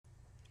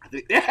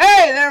Hey,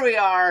 there we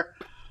are.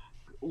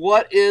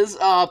 What is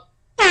up?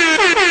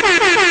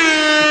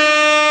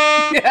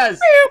 Yes.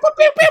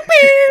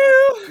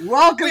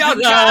 Welcome to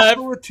the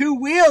Gospel with Two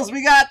Wheels.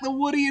 We got the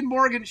Woody and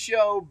Morgan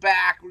show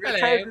back. We're going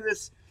to try to do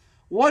this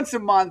once a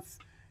month.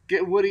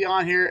 Get Woody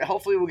on here.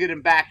 Hopefully we'll get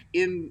him back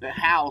in the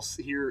house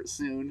here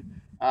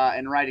soon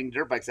and riding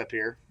dirt bikes up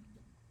here.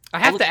 I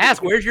have to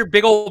ask, where's your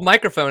big old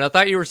microphone? I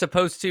thought you were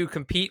supposed to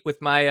compete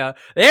with my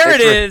there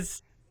it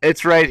is.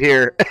 It's right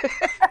here.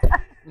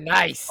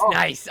 Nice.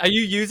 Are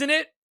you using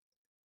it?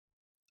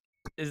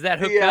 Is that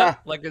hooked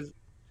up? Nice,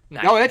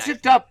 no, it's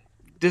hooked up.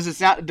 Does it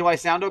sound? Do I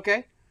sound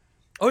okay?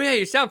 Oh yeah,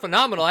 you sound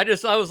phenomenal. I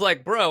was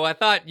like, bro, I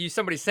thought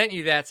somebody sent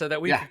you that so that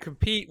we could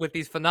compete with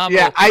these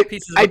phenomenal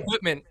pieces of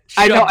equipment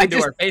shoved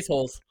into our face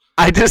holes.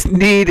 I just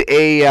need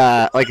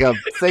a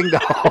thing to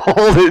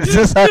hold it. Is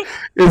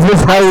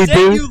this how we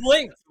do? You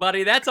linked,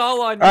 buddy. That's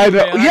all on you. I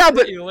know. Man. Yeah,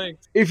 but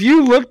if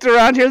you looked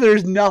around here,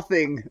 there's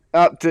nothing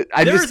up to.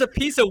 There's a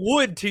piece of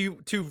wood to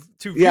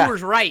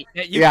viewers' right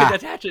that you can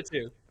attach it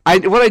to.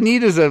 What I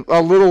need is a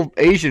little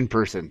Asian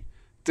person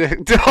to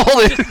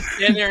hold it. Just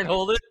stand there and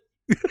hold it.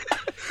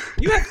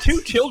 You have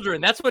two children.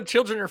 That's what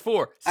children are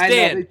for.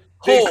 Stand,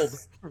 hold.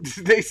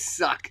 They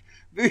suck.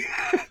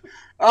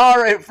 All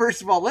right,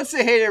 first of all, let's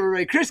say hey to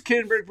everybody. Chris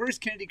Kinberg, Bruce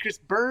Kennedy, Chris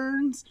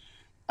Burns.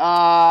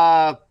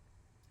 Let's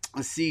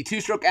see,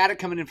 Two-Stroke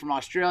Addict coming in from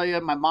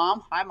Australia. My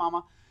mom. Hi,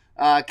 Mama.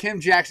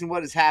 Kim Jackson,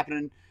 what is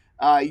happening?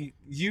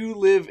 You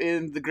live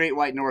in the Great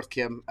White North,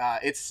 Kim.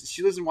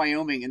 She lives in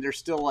Wyoming, and there's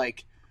still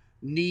like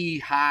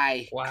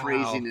knee-high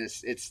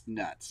craziness. It's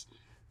nuts.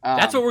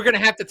 That's what we're going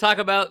to have to talk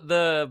about,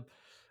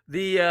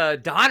 the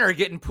Donner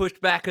getting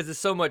pushed back because of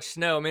so much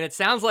snow. I mean, it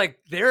sounds like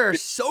there are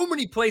so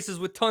many places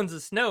with tons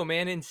of snow,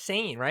 man.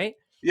 Insane, right?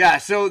 Yeah,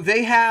 so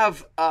they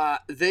have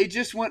they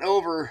just went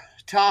over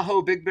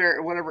Tahoe, Big Bear,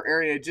 or whatever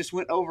area, just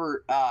went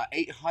over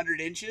 800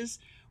 inches,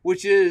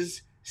 which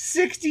is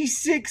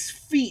 66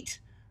 feet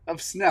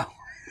of snow.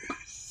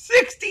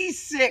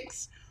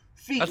 66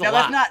 feet. That's now, a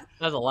lot.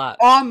 That's a lot.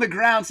 On the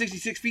ground,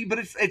 66 feet, but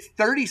it's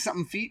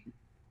 30-something feet,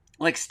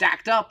 like,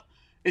 stacked up.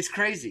 It's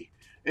crazy.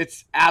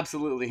 It's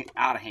absolutely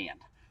out of hand.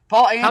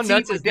 Paul Anstey, how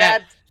nuts is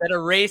that a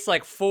race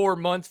like 4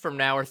 months from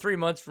now or 3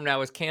 months from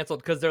now is canceled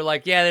because they're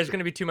like, there's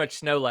going to be too much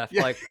snow left.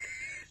 Yeah. Like,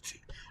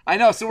 I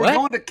know. So we're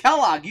going to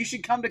Kellogg. You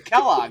should come to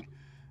Kellogg.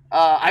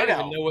 I don't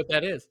even know what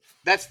that is.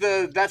 That's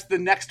the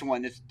next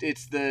one.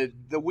 It's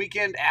the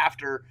weekend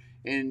after,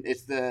 and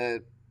it's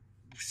the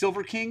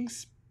Silver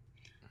Kings.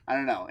 I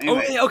don't know.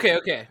 Anyway,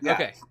 okay.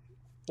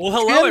 Well,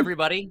 hello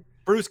everybody.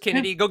 Bruce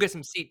Kennedy, go get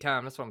some seat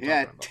time. That's what I'm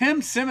talking about.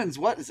 Tim Simmons,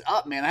 what is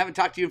up, man? I haven't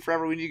talked to you in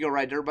forever. We need to go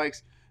ride dirt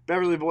bikes.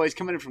 Beverly Boys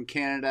coming in from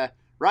Canada.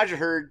 Roger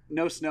Hurd,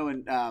 no snow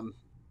in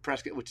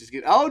Prescott, which is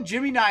good. Oh,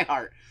 Jimmy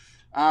Neihart.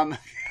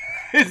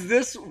 Is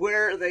this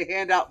where they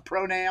hand out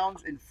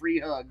pronouns and free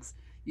hugs?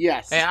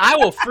 Yes. Hey, I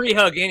will free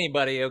hug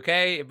anybody,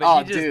 okay?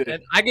 But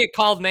dude. I get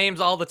called names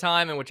all the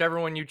time, and whichever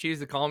one you choose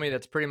to call me,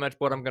 that's pretty much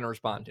what I'm going to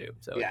respond to.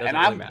 So it doesn't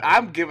really matter.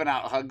 I'm giving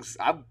out hugs.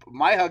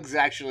 My hugs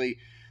actually,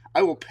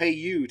 I will pay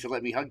you to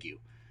let me hug you.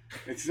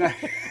 It's not.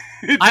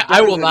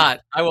 I will not.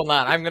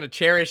 I'm going to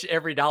cherish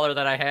every dollar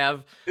that I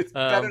have.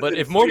 But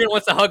if Morgan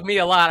wants to hug me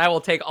a lot, I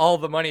will take all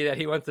the money that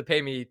he wants to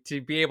pay me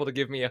to be able to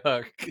give me a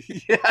hug.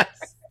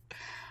 Yes.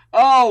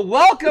 Oh,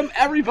 welcome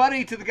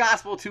everybody to the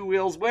Gospel Two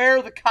Wheels,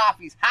 where the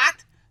coffee's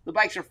hot, the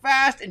bikes are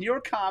fast, and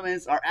your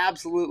comments are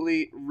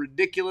absolutely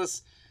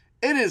ridiculous.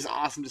 It is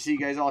awesome to see you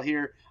guys all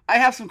here. I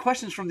have some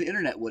questions from the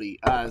internet, Woody.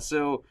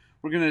 So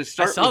we're going to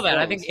start. I saw that. Those.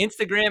 I think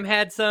Instagram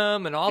had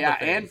some and all the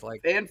things.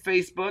 And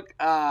Facebook.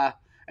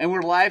 And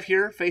we're live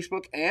here,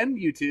 Facebook and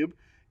YouTube.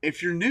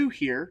 If you're new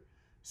here,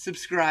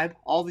 subscribe,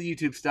 all the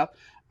YouTube stuff.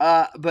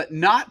 But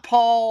not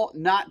Paul,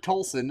 not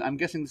Tolson. I'm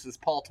guessing this is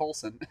Paul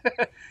Tolson.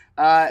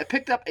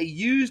 Picked up a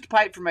used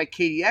pipe for my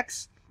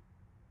KDX.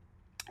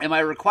 Am I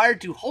required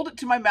to hold it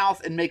to my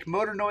mouth and make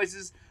motor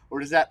noises, or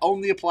does that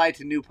only apply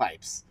to new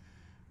pipes?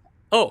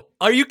 Oh,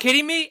 are you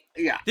kidding me?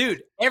 Yeah.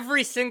 Dude,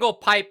 every single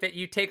pipe that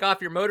you take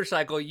off your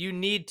motorcycle, you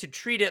need to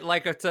treat it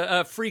like it's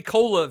a free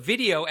cola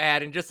video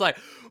ad and just like,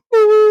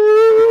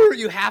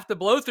 you have to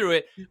blow through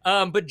it.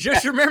 But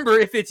just remember,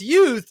 if it's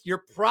used,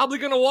 you're probably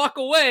going to walk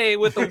away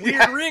with a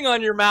weird ring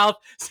on your mouth.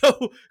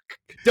 So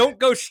don't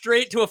go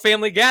straight to a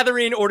family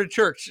gathering or to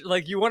church.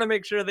 Like, you want to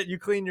make sure that you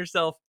clean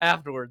yourself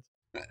afterwards.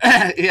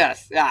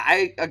 Yes, yeah,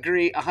 I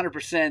agree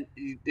 100%.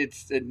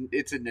 It's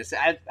a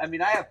necessity. I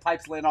mean, I have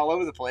pipes laying all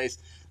over the place.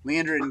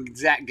 Leandra and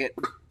Zach get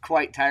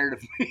quite tired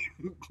of me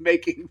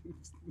making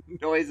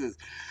noises.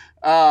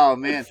 Oh,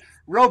 man.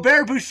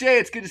 Robert Boucher,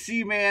 it's good to see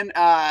you, man.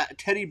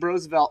 Teddy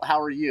Roosevelt, how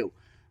are you?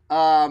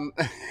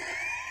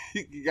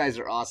 You guys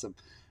are awesome.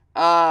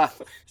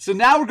 So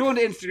now we're going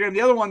to Instagram.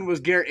 The other one was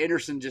Garrett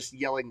Anderson just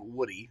yelling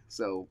Woody.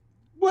 So,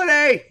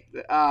 Woody!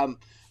 I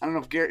don't know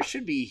if Garrett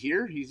should be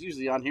here. He's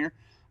usually on here.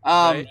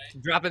 Right.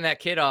 Dropping that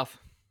kid off.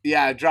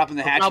 Yeah, dropping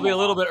the hatch. Probably a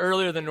little bit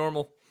earlier than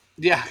normal.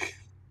 Yeah.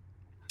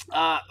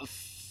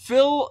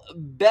 Phil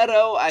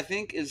Beto, I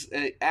think,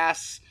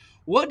 asks,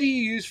 what do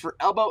you use for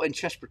elbow and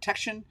chest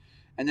protection?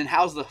 And then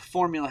how's the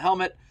Formula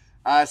helmet?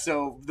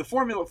 So the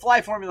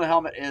fly formula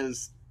helmet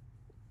is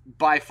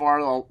by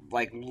far,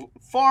 like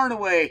far and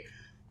away,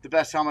 the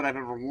best helmet I've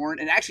ever worn.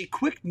 And actually,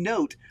 quick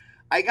note,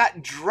 I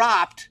got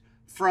dropped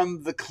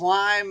from the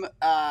Climb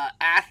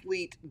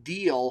athlete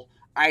deal,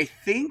 I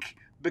think,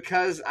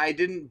 because I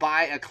didn't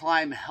buy a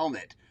Climb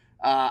helmet.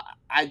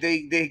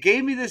 They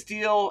gave me this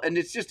deal, and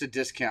it's just a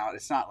discount.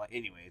 It's not like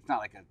it's not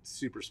like a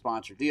super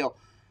sponsored deal.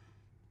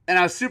 And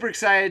I was super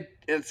excited,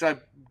 and so I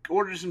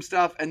ordered some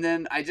stuff, and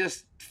then I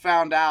just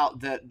found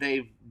out that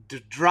they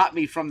dropped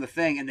me from the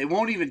thing, and they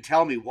won't even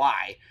tell me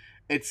why.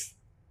 It's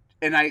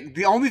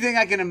the only thing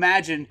I can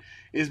imagine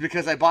is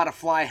because I bought a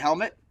fly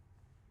helmet,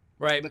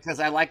 Right. because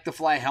I like the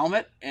fly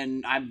helmet,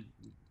 and I'm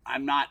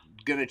not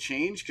gonna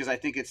change because I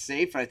think it's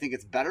safe and I think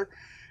it's better.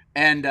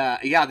 And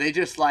yeah, they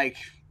just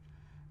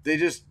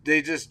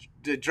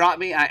dropped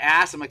me. I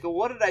asked, I'm like, well,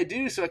 what did I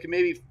do so I can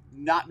maybe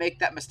not make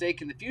that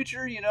mistake in the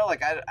future?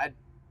 Like I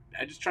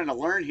just trying to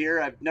learn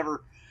here. I've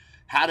never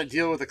had to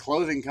deal with a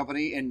clothing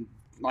company, and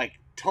like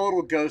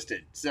total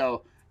ghosted.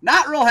 So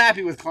not real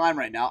happy with Climb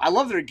right now. I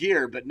love their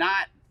gear, but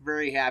not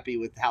very happy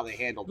with how they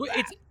handled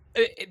that.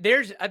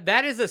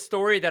 That is a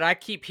story that I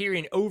keep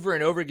hearing over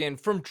and over again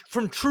from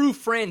true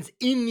friends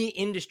in the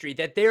industry,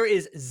 that there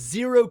is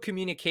zero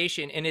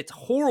communication, and it's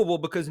horrible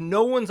because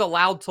no one's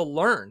allowed to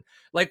learn.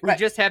 Like, we Right.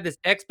 just have this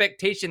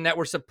expectation that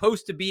we're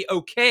supposed to be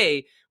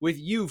okay with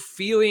you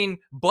feeling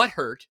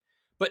butthurt,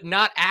 but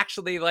not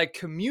actually like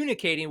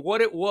communicating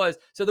what it was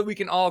so that we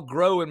can all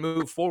grow and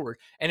move forward.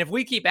 And if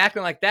we keep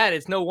acting like that,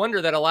 it's no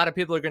wonder that a lot of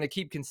people are going to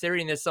keep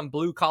considering this some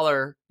blue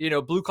collar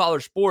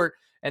sport,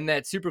 and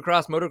that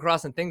supercross,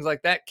 motocross, and things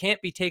like that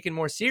can't be taken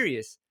more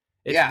serious.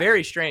 It's Yeah.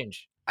 very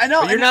strange. I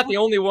know. But you're not the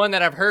only one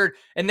that I've heard.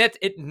 And that's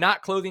it,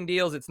 not clothing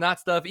deals. It's not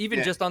stuff, even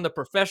Yeah. just on the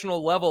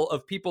professional level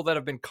of people that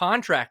have been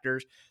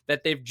contractors,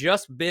 that they've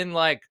just been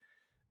like,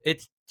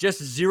 it's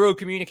just zero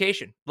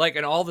communication. Like,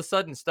 and all of a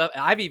sudden stuff.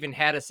 I've even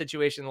had a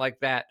situation like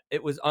that.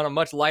 It was on a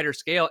much lighter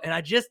scale. And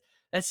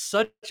that's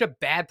such a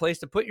bad place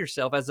to put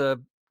yourself as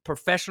a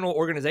professional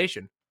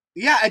organization.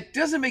 Yeah, it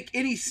doesn't make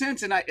any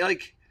sense. And I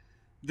like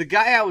the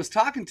guy I was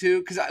talking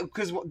to,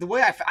 because the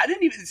way I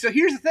didn't even. So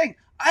here's the thing: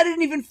 they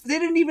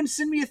didn't even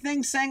send me a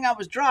thing saying I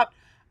was dropped.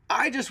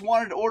 I just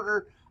wanted to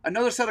order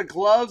another set of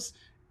gloves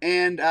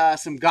and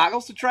some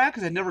goggles to try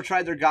because I'd never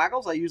tried their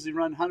goggles. I usually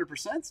run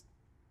 100%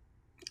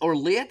 or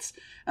Liets.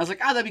 I was like,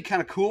 that'd be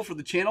kind of cool for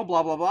the channel.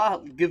 Blah blah blah.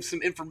 Give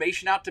some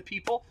information out to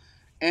people.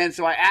 And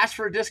so I asked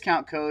for a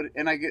discount code,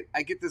 and I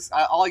get this.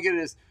 All I get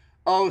is,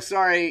 oh,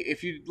 sorry.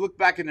 If you look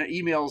back in the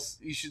emails,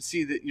 you should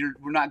see that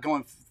we're not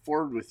going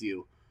forward with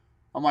you.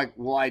 I'm like,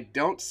 well, I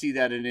don't see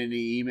that in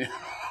any emails.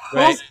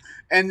 Right.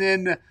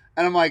 And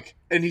I'm like,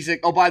 and he's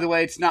like, oh, by the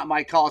way, it's not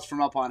my call. It's from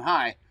up on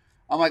high.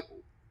 I'm like,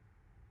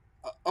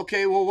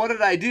 okay, well, what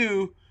did I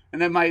do? And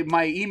then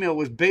my email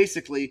was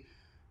basically,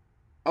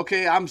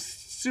 okay, I'm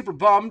super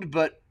bummed,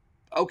 but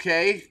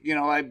okay,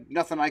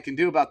 nothing I can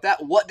do about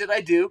that. What did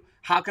I do?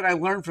 How can I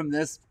learn from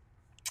this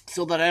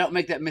so that I don't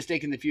make that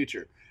mistake in the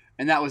future?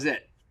 And that was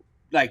it.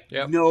 Like,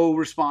 Yep. No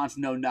response,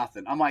 no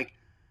nothing. I'm like,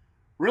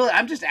 really?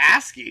 I'm just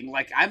asking.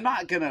 Like, I'm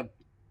not going to.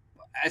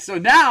 So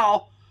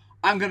now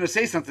I'm going to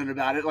say something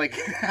about it. Like,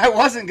 I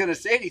wasn't going to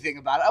say anything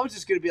about it. I was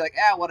just going to be like,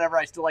 whatever.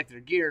 I still like their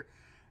gear.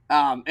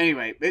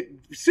 Anyway, it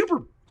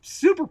super,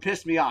 super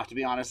pissed me off, to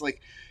be honest.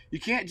 Like, you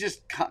can't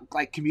just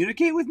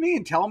communicate with me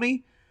and tell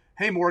me,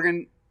 hey,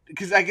 Morgan,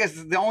 because I guess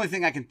the only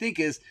thing I can think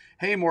is,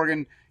 hey,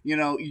 Morgan,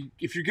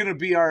 if you're going to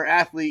be our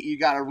athlete, you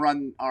got to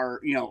run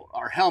our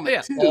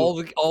helmet too.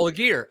 All the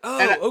gear.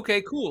 Oh,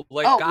 okay, cool.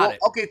 Like, got it.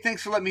 Okay,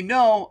 thanks for letting me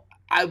know.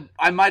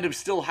 I might have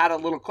still had a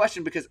little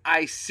question because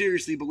I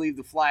seriously believe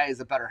the Fly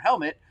is a better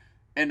helmet,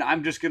 and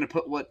I'm just going to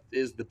put what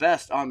is the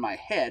best on my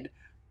head,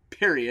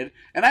 period.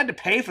 And I had to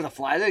pay for the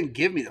Fly. They didn't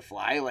give me the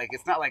Fly. Like,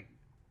 it's not like...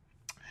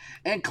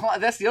 And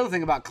that's the other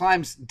thing about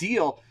Climb's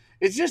deal.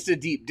 It's just a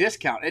deep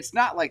discount. It's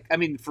not like... I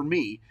mean, for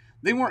me,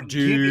 they weren't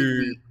giving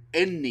me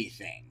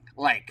anything.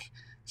 Like,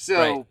 so...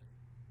 Right.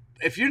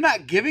 If you're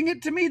not giving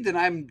it to me, then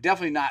I'm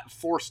definitely not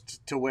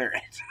forced to wear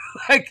it.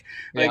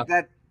 like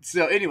that...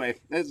 So anyway,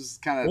 this is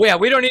kind of... Well, yeah,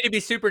 we don't need to be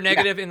super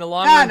negative in the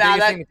long run.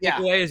 Biggest thing to take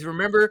away is,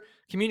 remember,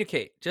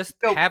 communicate. Just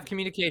have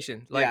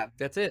communication.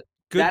 That's it.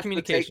 Good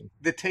communication.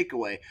 The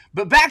takeaway.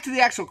 But back to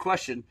the actual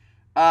question.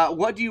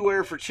 What do you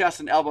wear for chest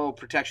and elbow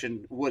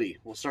protection, Woody?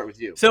 We'll start with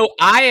you. So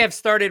I have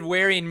started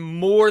wearing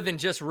more than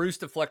just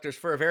roost deflectors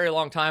for a very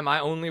long time.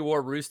 I only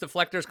wore roost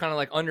deflectors kind of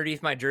like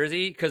underneath my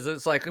jersey because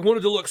it's like I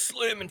wanted to look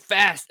slim and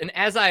fast. And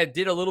as I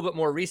did a little bit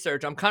more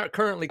research, I'm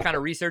currently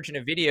researching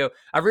a video.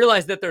 I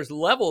realized that there's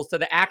levels to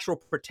the actual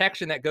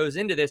protection that goes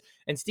into this.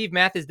 And Steve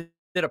Mathis did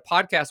a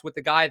podcast with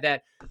the guy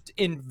that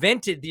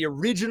invented the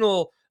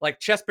original like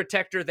chest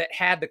protector that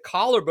had the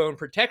collarbone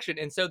protection.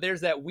 And so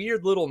there's that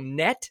weird little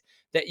net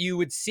that you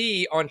would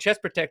see on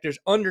chest protectors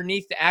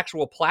underneath the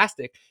actual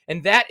plastic.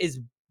 And that is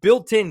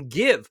built-in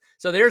give.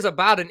 So there's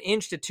about 1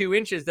 inch to 2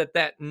 inches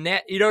that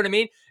net, you know what I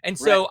mean? And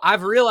so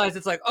I've realized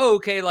it's like, oh,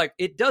 okay, like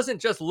it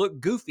doesn't just look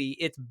goofy.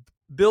 It's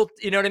built,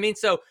 you know what I mean?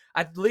 So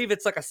I believe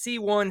it's like a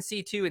C1,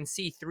 C2, and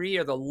C3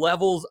 are the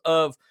levels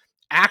of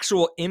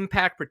actual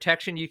impact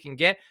protection you can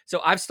get.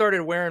 So I've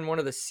started wearing one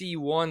of the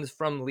C1s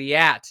from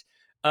Liat.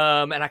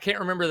 And I can't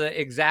remember the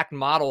exact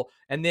model.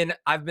 And then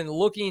I've been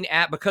looking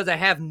at, because I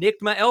have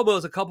nicked my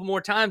elbows a couple more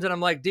times, and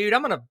I'm like, dude,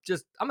 I'm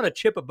gonna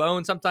chip a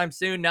bone sometime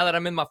soon now that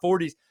I'm in my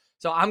 40s.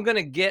 So I'm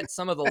gonna get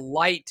some of the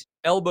light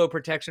elbow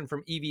protection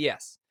from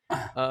EVS.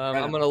 Right I'm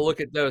on. gonna look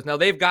at those. Now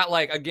they've got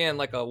like, again,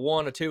 like a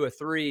 1, a 2, a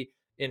 3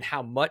 in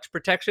how much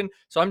protection.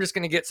 So I'm just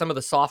gonna get some of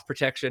the soft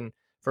protection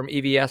from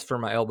EVS for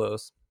my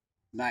elbows.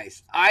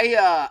 Nice.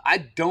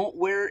 I don't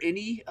wear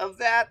any of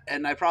that,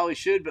 and I probably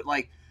should, but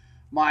like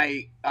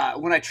my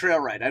when I trail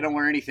ride, I don't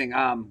wear anything.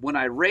 When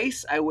I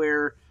race, I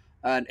wear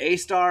an A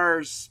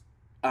Stars,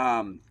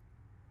 um,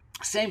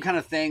 same kind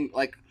of thing.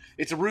 Like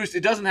it's a roost.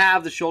 It doesn't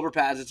have the shoulder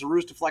pads. It's a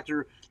roost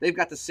deflector. They've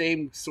got the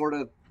same sort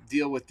of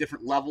deal with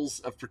different levels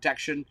of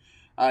protection.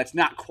 It's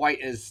not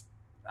quite as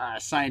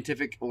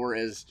scientific or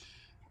as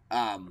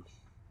um,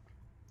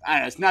 I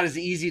don't know. It's not as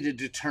easy to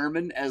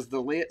determine as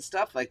the Liat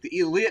stuff. Like the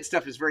Liat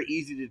stuff is very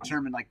easy to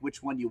determine, like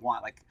which one you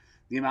want, like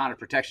the amount of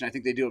protection. I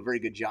think they do a very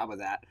good job of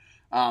that.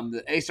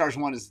 The A Stars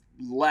one is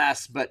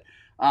less, but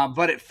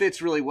it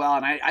fits really well,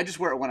 and I just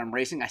wear it when I'm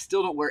racing. I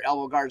still don't wear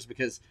elbow guards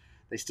because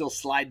they still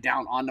slide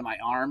down onto my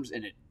arms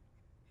and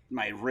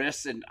my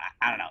wrists, and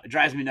I don't know, it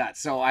drives me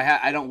nuts. So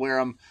I don't wear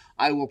them.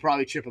 I will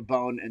probably chip a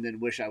bone and then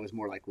wish I was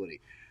more like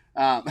Woody.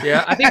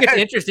 Yeah, I think it's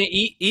interesting.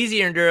 Easy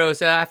Enduro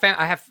said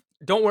I have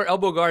don't wear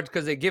elbow guards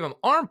because they give them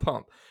arm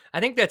pump. I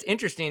think that's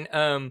interesting.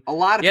 A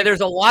lot of Yeah, people. there's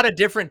a lot of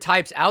different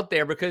types out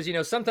there because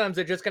sometimes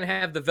they're just going to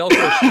have the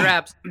Velcro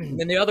straps, and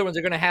then the other ones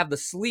are going to have the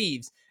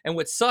sleeves. And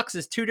what sucks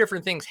is two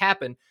different things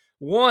happen.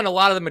 One, a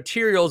lot of the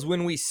materials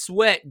when we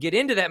sweat get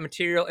into that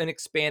material and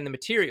expand the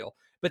material.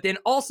 But then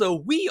also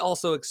we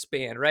also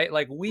expand, right?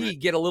 Like we Right.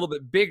 get a little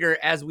bit bigger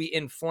as we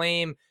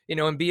inflame,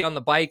 and be on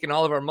the bike and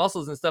all of our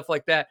muscles and stuff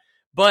like that.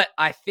 But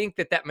I think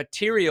that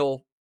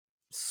material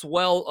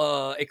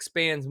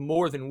expands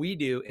more than we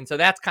do, and so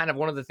that's kind of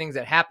one of the things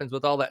that happens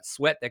with all that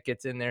sweat that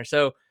gets in there.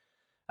 So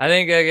I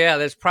think yeah,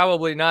 that's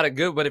probably not a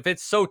good, but if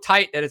it's so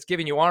tight that it's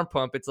giving you arm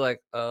pump, it's like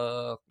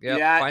yeah,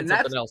 Yeah, find and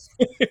something else.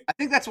 I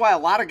think that's why a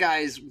lot of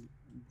guys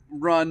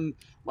run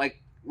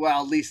like,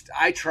 well, at least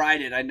I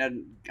tried it.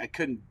 I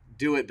couldn't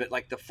do it, but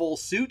like the full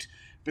suit,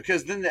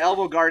 because then the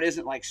elbow guard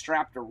isn't like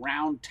strapped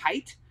around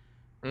tight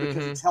because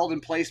Mm-hmm. it's held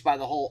in place by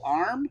the whole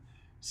arm.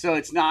 So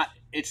it's not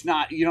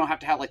you don't have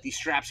to have like these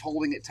straps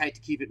holding it tight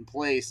to keep it in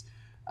place.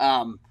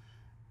 Um,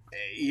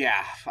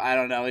 yeah, I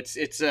don't know. It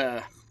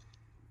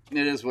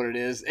is what it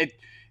is.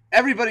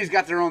 Everybody's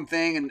got their own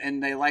thing,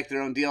 and they like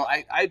their own deal.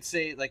 I'd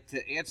say, like,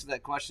 to answer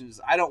that question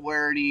is I don't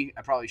wear any.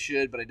 I probably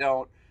should, but I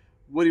don't.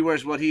 Woody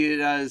wears what he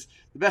does.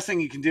 The best thing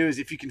you can do is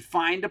if you can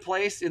find a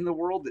place in the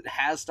world that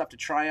has stuff to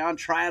try on,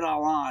 try it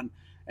all on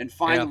and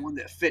find Yeah. the one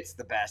that fits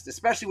the best,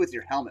 especially with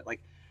your helmet.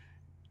 Like,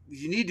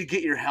 you need to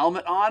get your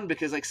helmet on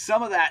because, like,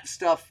 some of that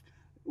stuff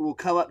will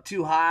come up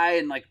too high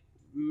and, like,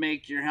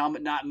 make your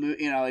helmet not move.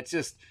 It's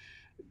just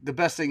the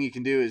best thing you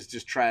can do is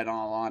just try it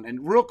all on.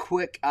 And real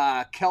quick,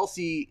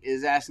 Kelsey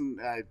is asking,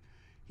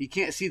 he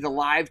can't see the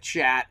live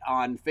chat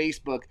on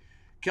Facebook.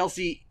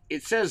 Kelsey,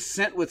 it says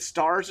sent with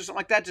stars or something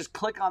like that. Just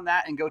click on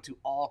that and go to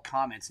all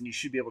comments, and you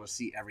should be able to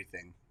see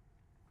everything.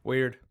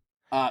 Weird.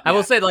 I will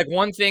Yeah, say, like,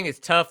 one thing is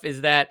tough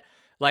is that,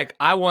 like,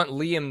 I want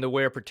Liam to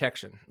wear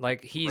protection.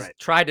 Like, he's right,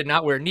 tried to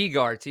not wear knee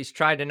guards. He's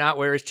tried to not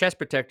wear his chest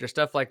protector,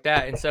 stuff like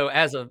that. And so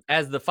as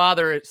the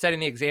father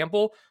setting the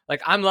example,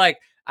 like, I'm like,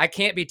 I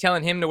can't be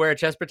telling him to wear a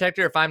chest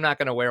protector if I'm not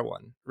going to wear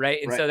one, right?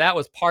 And right. so that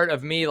was part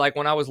of me, like,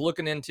 when I was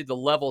looking into the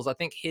levels, I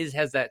think his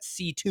has that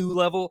C2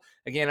 level.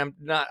 Again, I'm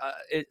not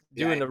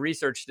doing Yeah. the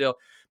research still,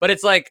 but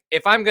it's like,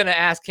 if I'm going to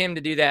ask him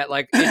to do that,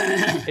 like,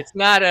 it's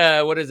not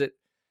what is it?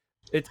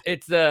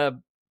 It's the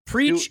Do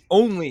preach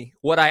only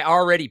what I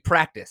already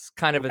practice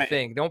kind of a right.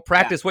 thing. Don't Yeah,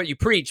 practice what you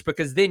preach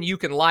because then you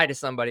can lie to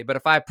somebody. But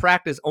if I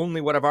practice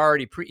only what I've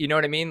already you know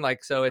what I mean?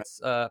 Like, so right.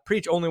 it's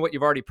preach only what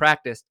you've already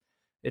practiced.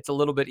 It's a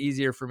little bit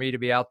easier for me to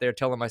be out there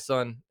telling my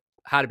son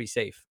how to be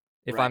safe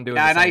if Right. I'm doing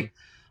Yeah, the and same.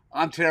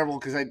 I'm terrible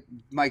because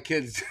my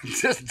kids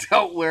just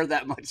don't wear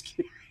that much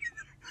gear.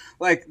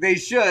 Like they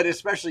should,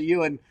 especially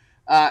you. And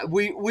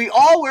we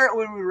all wear it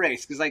when we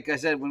race because, like I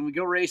said, when we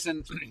go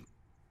racing,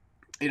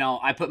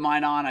 I put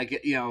mine on. I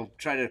get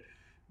try to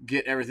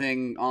get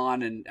everything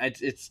on, and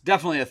it's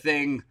definitely a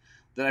thing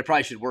that I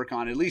probably should work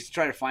on. At least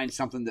try to find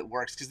something that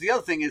works. Because the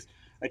other thing is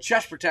a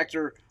chest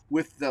protector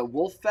with the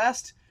wolf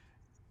vest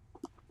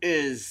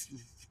is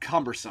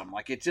cumbersome.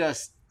 Like it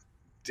just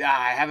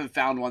I haven't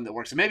found one that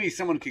works. So maybe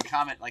someone could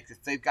comment like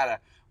if they've got to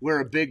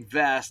wear a big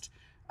vest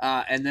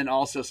and then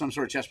also some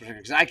sort of chest protector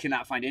because I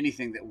cannot find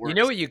anything that You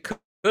know works. what you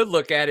could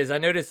look at is I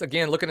noticed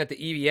again looking at the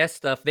EVS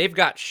stuff, they've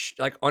got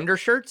like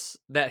undershirts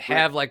that Right?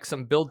 have like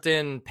some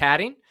built-in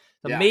padding.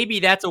 So Yeah. maybe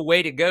that's a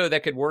way to go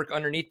that could work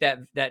underneath that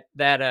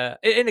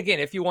and again,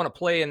 if you want to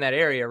play in that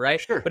area, right?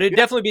 Sure. But it'd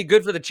Yeah. definitely be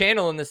good for the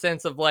channel in the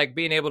sense of like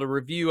being able to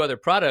review other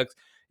products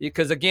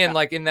because again, Yeah.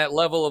 like in that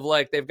level of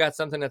like they've got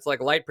something that's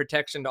like light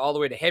protection to all the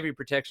way to heavy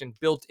protection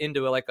built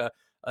into like a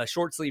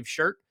short sleeve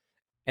shirt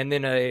and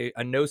then a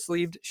no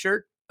sleeved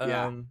shirt.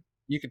 Yeah.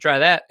 you could try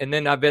that, and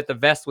then I bet the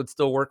vest would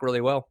still work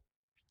really well.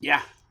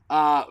 Yeah.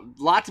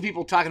 Lots of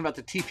people talking about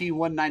the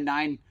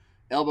TP199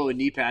 elbow and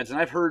knee pads, and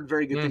I've heard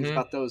very good things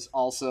about those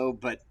also.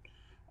 But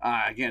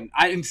again,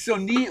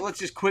 let's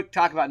just quick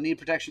talk about knee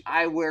protection.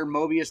 I wear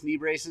Mobius knee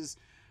braces.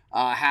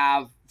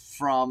 Have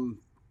from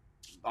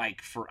I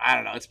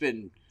don't know, it's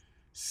been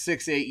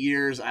 6-8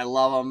 years. I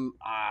love them.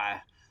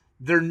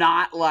 They're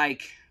not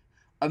like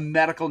a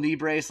medical knee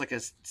brace, like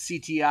a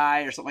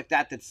CTI or something like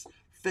that, that's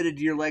fitted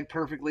to your leg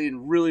perfectly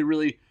and really,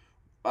 really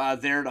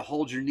there to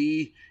hold your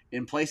knee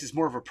in place. It's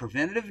more of a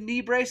preventative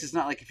knee brace. It's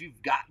not like if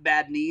you've got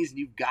bad knees and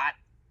you've got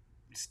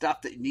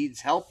stuff that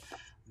needs help,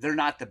 they're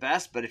not the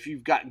best. But if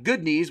you've got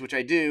good knees, which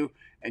I do,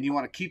 and you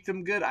want to keep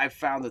them good, I've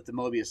found that the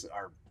Mobius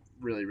are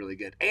really, really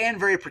good and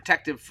very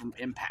protective from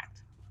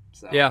impact.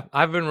 So. Yeah,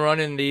 I've been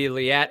running the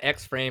Liat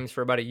X frames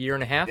for about a year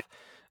and a half.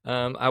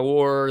 I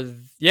wore,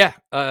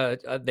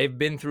 they've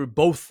been through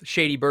both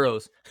Shady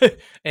Burrows,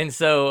 and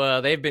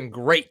so they've been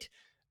great.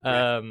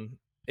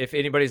 If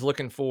anybody's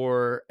looking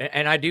for,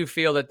 and I do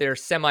feel that they're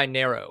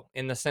semi-narrow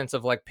in the sense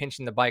of like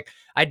pinching the bike.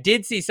 I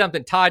did see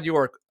something, Todd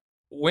York,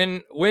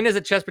 when is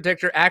a chest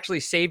protector actually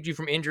saved you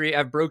from injury?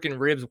 I've broken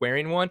ribs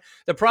wearing one.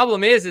 The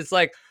problem is, it's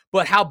like,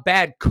 but how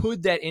bad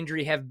could that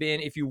injury have been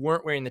if you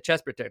weren't wearing the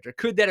chest protector?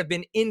 Could that have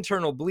been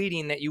internal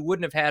bleeding that you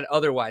wouldn't have had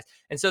otherwise?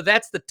 And so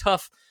that's the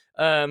tough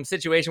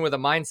situation with a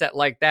mindset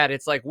like that.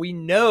 It's like, we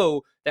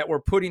know that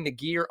we're putting the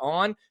gear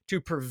on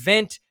to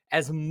prevent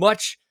as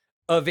much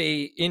of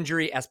a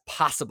injury as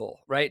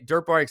possible, right?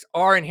 Dirt bikes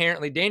are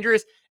inherently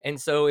dangerous.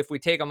 And so if we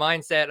take a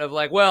mindset of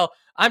like, well,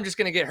 I'm just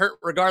going to get hurt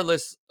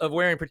regardless of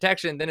wearing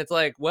protection, then it's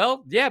like,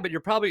 well, yeah, but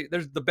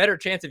there's the better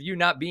chance of you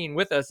not being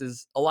with us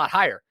is a lot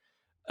higher.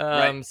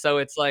 Right. So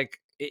it's like,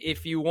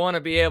 if you want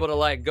to be able to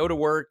like go to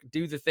work,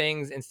 do the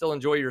things and still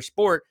enjoy your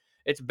sport,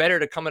 it's better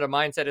to come at a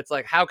mindset. It's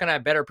like, how can I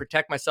better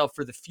protect myself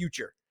for the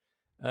future?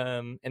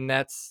 And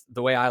that's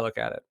the way I look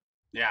at it.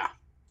 Yeah.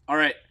 All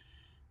right.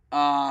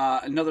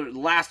 Another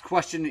last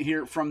question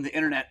here from the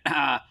internet.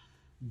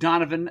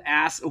 Donovan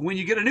asks, when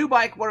you get a new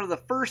bike, what are the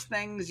first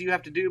things you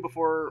have to do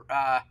before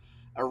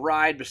a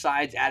ride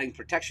besides adding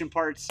protection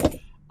parts?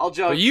 I'll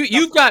joke. Well,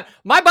 you've got,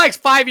 my bike's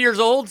 5 years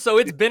old, so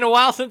it's been a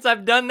while since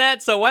I've done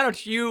that. So why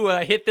don't you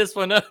hit this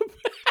one up?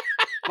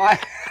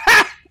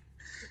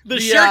 The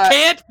sure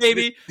can't,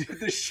 baby.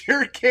 The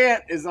sure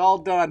can't is all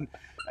done.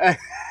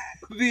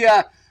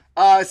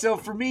 So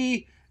for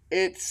me,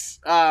 it's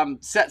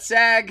set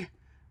sag.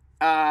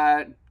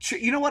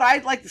 You know what?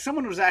 I'd like,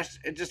 someone was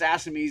just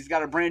asking me, he's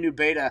got a brand new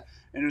beta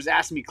and was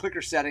asking me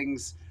clicker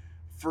settings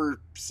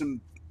for some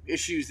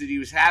issues that he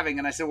was having.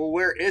 And I said, well,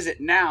 where is it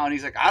now? And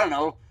he's like, I don't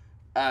know,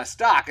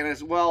 stock. And I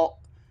said, well,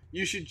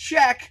 you should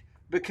check,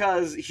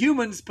 because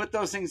humans put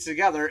those things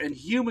together and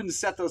humans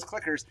set those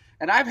clickers.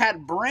 And I've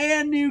had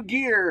brand new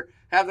gear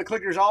have the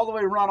clickers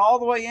run all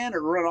the way in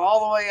or run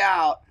all the way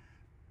out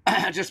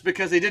just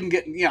because they didn't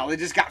get, they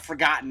just got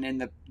forgotten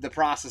in the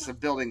process of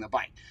building the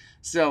bike.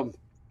 So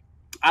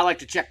I like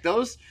to check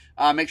those,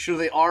 make sure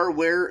they are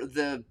where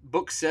the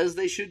book says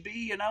they should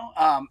be,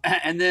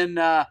 and then,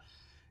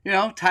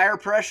 tire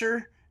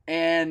pressure.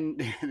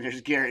 And there's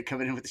Garrett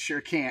coming in with the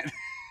sure can't.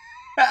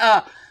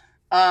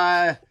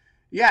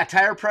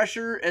 Tire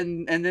pressure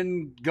and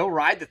then go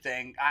ride the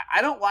thing.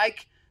 I don't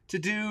like to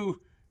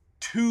do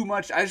too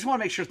much. I just want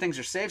to make sure things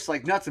are safe. So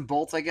like nuts and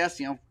bolts, I guess,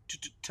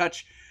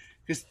 touch,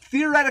 because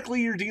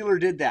theoretically your dealer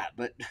did that,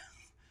 but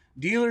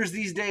dealers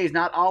these days,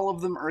 not all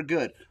of them are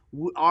good.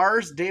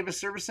 Ours, Davis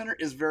Service Center,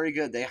 is very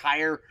good. They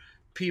hire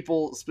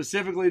people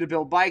specifically to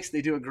build bikes.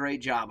 They do a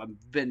great job.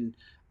 I've been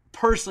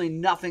personally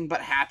nothing but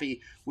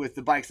happy with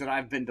the bikes that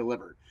I've been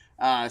delivered.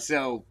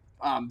 So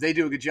they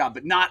do a good job,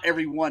 but not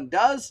everyone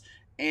does.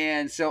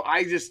 And so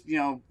I just,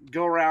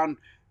 go around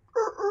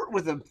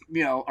with a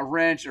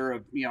wrench or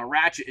a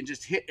ratchet and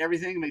just hit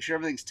everything, make sure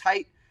everything's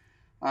tight.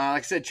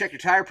 Like I said, check your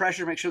tire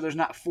pressure, make sure there's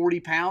not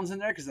 40 pounds in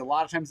there, because a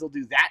lot of times they'll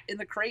do that in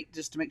the crate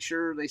just to make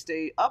sure they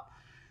stay up.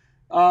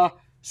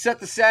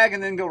 Set the sag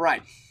and then go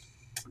ride.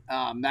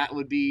 That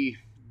would be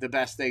the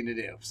best thing to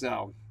do.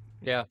 So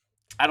yeah,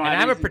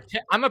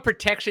 I'm a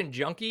protection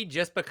junkie,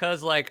 just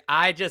because like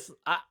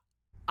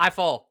I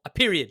fall,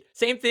 period.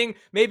 Same thing.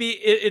 Maybe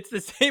it's the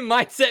same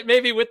mindset,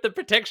 maybe with the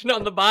protection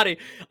on the body.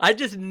 I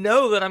just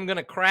know that I'm going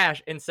to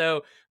crash. And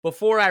so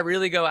before I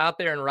really go out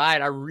there and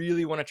ride, I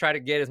really want to try to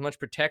get as much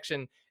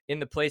protection in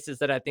the places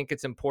that I think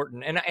it's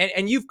important.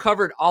 And you've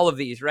covered all of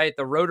these, right?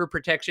 The rotor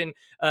protection,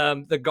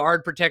 the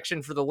guard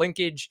protection for the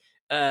linkage,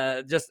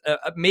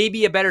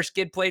 maybe a better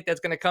skid plate that's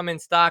going to come in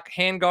stock,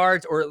 hand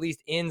guards, or at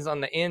least ends on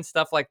the end,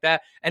 stuff like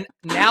that. And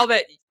now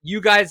that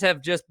you guys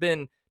have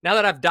now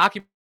that I've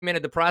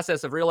documented the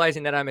process of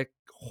realizing that I'm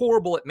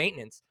horrible at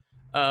maintenance,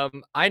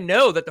 I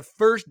know that the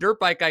first dirt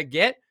bike I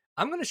get,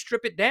 I'm going to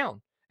strip it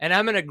down and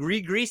I'm going to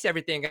re-grease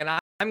everything, and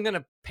I'm going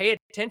to pay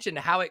attention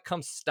to how it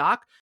comes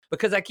stock,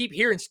 because I keep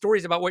hearing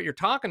stories about what you're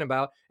talking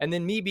about, and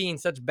then me being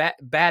such bad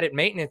at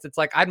maintenance, it's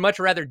like I'd much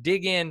rather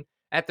dig in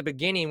at the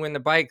beginning when the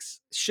bikes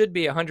should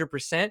be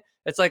 100%.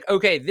 It's like,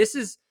 okay, this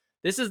is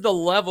this is the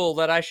level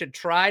that I should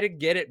try to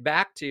get it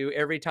back to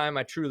every time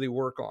I truly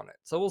work on it.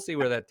 So we'll see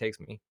where that takes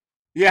me.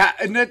 Yeah,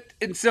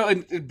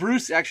 and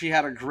Bruce actually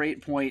had a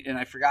great point, and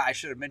I forgot I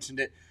should have mentioned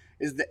it.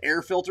 Is the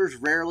air filters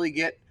rarely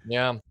get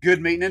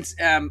good maintenance,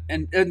 and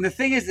the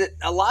thing is that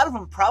a lot of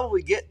them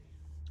probably get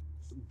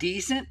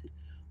decent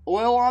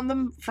oil on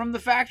them from the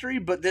factory,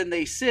 but then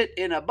they sit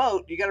in a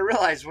boat. You got to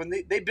realize when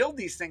they build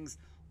these things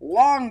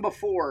long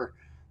before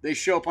they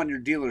show up on your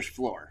dealer's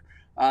floor.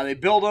 They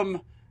build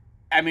them.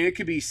 I mean, it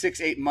could be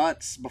 6-8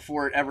 months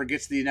before it ever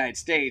gets to the United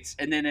States,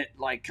 and then it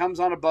like comes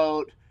on a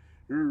boat,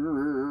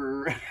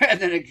 and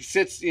then it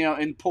sits,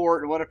 in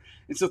port or whatever,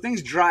 and so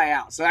things dry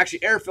out. So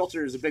actually, air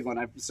filter is a big one.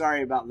 I'm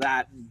sorry about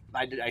that.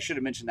 I should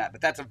have mentioned that,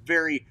 but that's a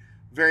very,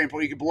 very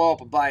important. You can blow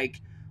up a bike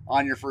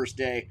on your first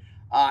day.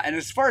 And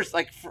as far as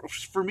like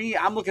for me,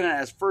 I'm looking at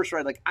it as first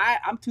ride. Like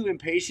I'm too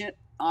impatient,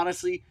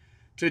 honestly,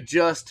 to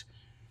just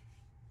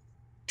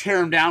tear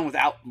them down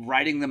without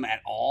riding them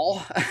at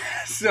all.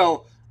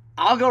 So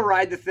I'll go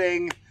ride the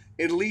thing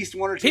at least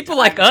one or two People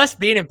times. like us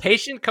being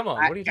impatient? Come on,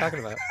 what are you talking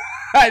about?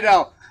 I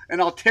know. And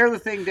I'll tear the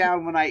thing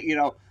down when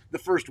the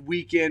first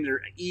weekend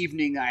or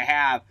evening I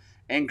have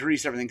and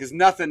grease everything, because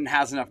nothing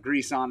has enough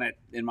grease on it,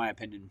 in my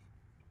opinion.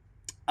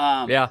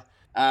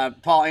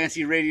 Paul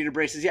Anstey, radiator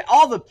braces. Yeah,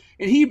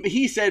 and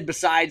he said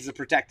besides the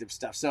protective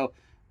stuff. So,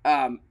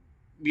 I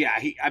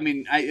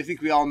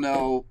think we all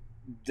know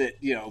that,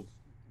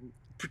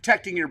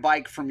 protecting your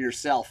bike from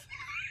yourself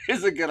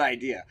is a good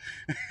idea.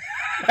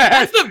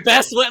 That's the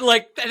best way.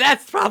 Like,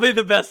 that's probably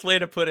the best way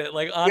to put it.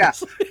 Like,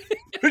 honestly. Yeah.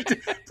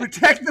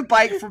 Protect the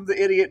bike from the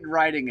idiot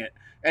riding it.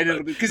 And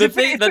it'll be, because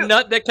the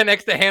nut that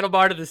connects the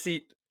handlebar to the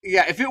seat.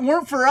 Yeah, if it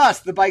weren't for us,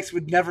 the bikes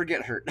would never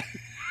get hurt.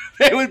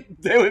 They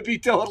would be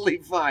totally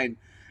fine.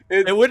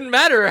 It wouldn't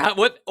matter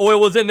what oil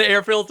was in the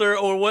air filter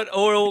or what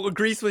oil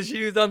grease was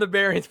used on the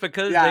bearings,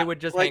 because they would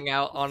just hang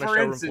out on a showroom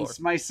floor. For instance,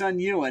 my son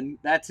Ewan,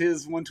 that's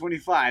his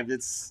 125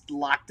 that's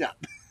locked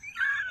up.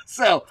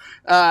 So,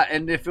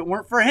 and if it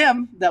weren't for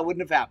him, that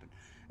wouldn't have happened.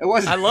 It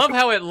wasn't. I love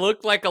how it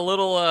looked like a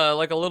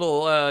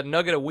little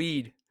nugget of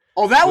weed.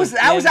 Oh, that was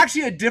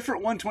actually a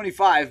different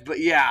 125,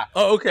 but yeah.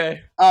 Oh,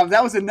 okay.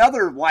 That was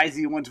another YZ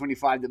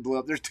 125 that blew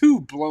up. There's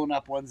two blown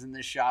up ones in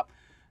this shop.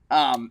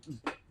 Montrose,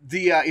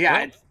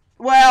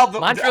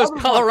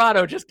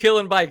 Colorado, just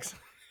killing bikes.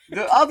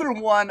 The other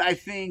one, I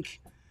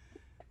think,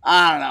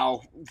 I don't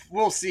know.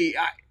 We'll see.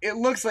 It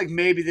looks like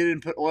maybe they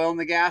didn't put oil in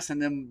the gas, and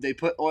then they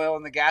put oil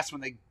in the gas when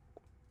they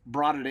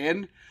brought it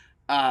in,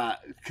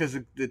 because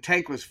the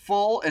tank was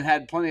full and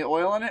had plenty of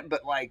oil in it,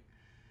 but like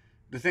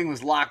the thing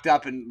was locked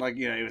up and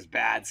it was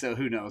bad. So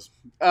who knows?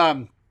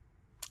 But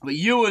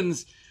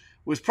Ewan's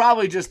was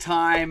probably just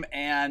time,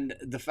 and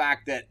the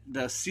fact that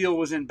the seal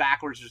was in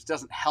backwards just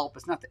doesn't help.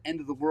 It's not the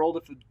end of the world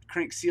if the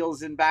crank seal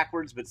is in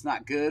backwards, but it's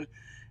not good.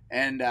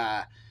 And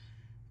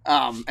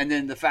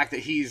then the fact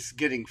that he's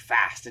getting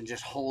fast and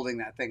just holding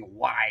that thing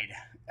wide,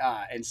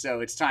 and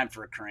so it's time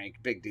for a crank.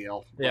 Big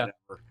deal. Yeah.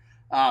 Whatever.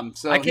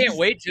 So I can't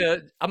wait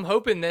I'm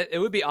hoping that it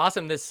would be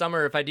awesome this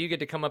summer if I do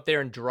get to come up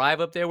there and drive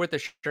up there with the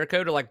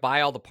Sherco to like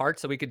buy all the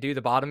parts so we could do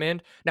the bottom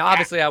end. Now,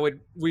 obviously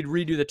we'd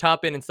redo the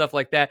top end and stuff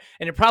like that.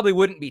 And it probably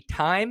wouldn't be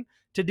time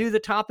to do the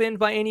top end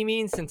by any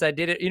means, since I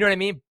did it, you know what I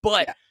mean?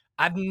 But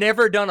I've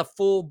never done a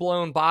full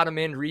blown bottom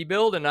end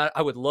rebuild. And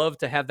I would love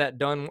to have that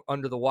done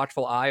under the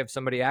watchful eye of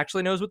somebody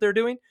actually knows what they're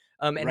doing.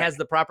 And has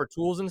the proper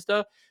tools and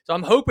stuff. So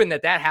I'm hoping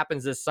that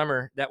happens this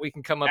summer, that we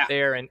can come up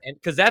there and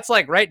because that's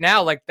like right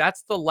now, like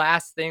that's the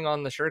last thing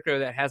on the Sherco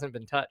that hasn't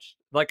been touched.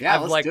 Like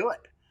I've let's do it.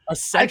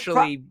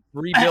 Essentially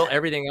rebuilt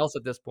everything else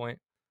at this point.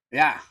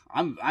 Yeah,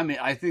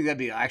 I think that'd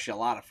be actually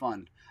a lot of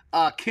fun.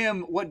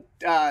 Kim, what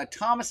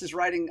Thomas is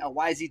riding a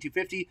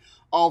YZ250,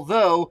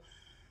 although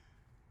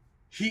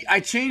I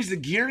changed the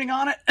gearing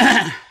on it.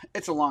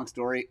 It's a long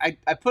story.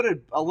 I put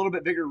a little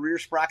bit bigger rear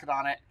sprocket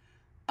on it.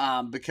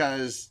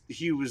 Because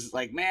he was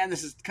like, man,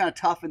 this is kind of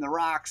tough in the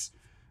rocks.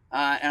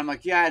 And I'm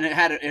like, yeah. And it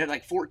had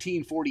like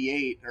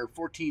 1448 or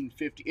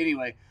 1450.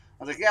 Anyway,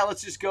 I was like, yeah,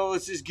 let's just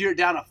gear it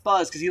down a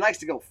fuzz. Cause he likes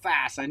to go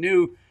fast. I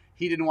knew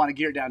he didn't want to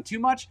gear it down too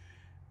much.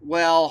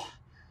 Well,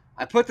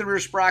 I put the rear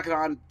sprocket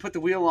on, put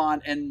the wheel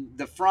on, and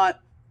the front,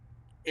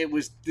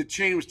 the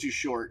chain was too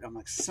short. I'm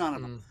like, son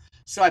of a.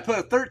 So I put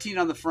a 13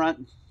 on the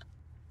front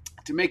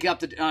to make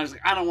up I was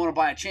like, I don't want to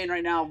buy a chain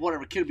right now.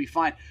 Whatever, kid will be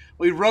fine.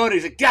 Well, he rode it.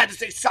 He's like, Dad, this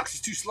thing sucks.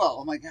 It's too slow.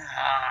 I'm like,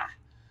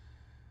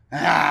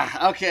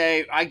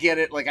 okay, I get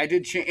it. Like I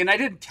did change, and I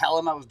didn't tell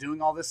him I was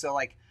doing all this. So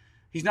like,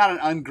 he's not an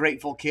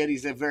ungrateful kid.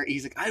 He's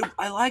like,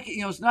 I like it.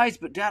 It's nice,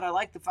 but Dad, I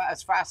like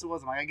as fast as it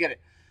was. I'm like, I get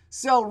it.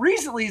 So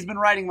recently he's been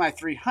riding my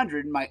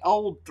 300, my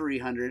old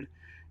 300,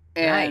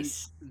 and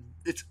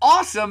it's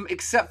awesome,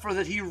 except for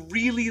that he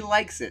really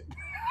likes it.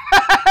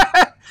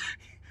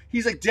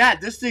 He's like,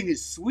 Dad, this thing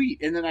is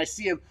sweet. And then I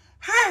see him,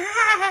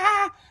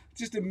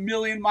 just a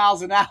million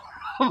miles an hour.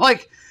 I'm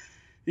like,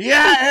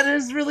 yeah, it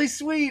is really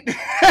sweet.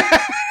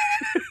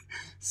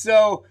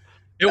 So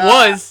it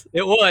was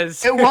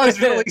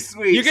really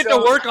sweet. You get to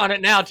work on it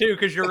now too,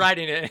 because you're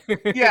riding it.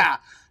 Yeah.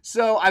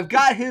 So I've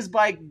got his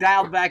bike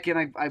dialed back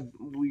in.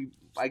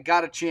 I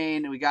got a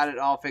chain and we got it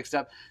all fixed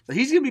up. So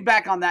he's going to be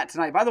back on that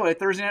tonight. By the way,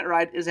 Thursday night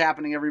ride is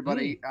happening,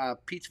 everybody.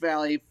 Peach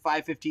Valley,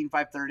 5:15,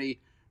 5:30.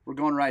 We're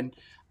going riding.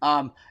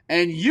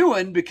 And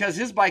Ewan, because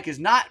his bike is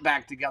not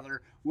back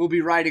together, will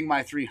be riding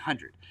my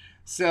 300.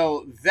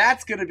 So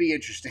that's going to be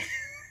interesting.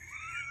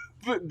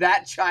 Put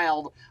that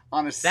child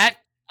on a...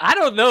 I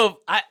don't know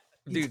if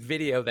dude,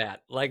 video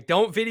that. Like,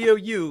 don't video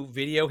you,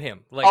 video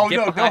him. Like,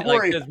 don't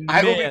worry.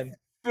 I will be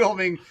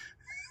filming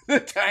the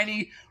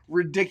tiny,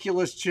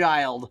 ridiculous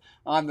child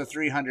on the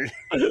 300.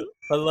 I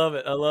love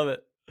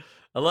it.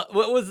 What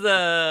was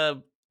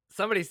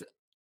somebody's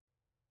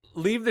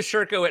leave the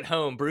Sherco at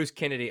home, Bruce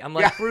Kennedy. I'm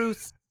like,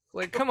 Bruce,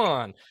 like, come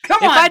on.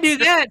 If I do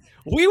that,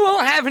 we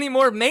won't have any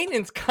more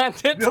maintenance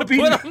content to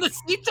put on the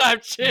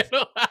Seattime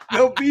channel.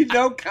 There'll be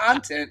no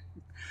content.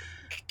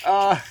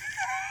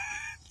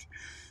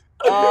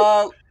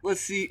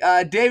 Let's see.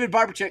 David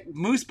Barbercheck,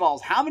 Moose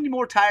Balls. How many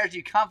more tires do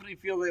you confidently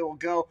feel they will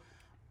go?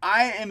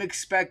 I am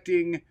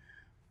expecting,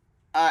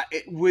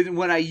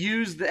 when I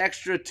use the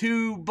extra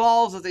 2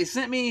 balls that they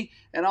sent me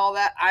and all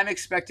that, I'm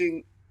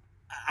expecting,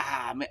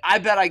 I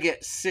bet I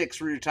get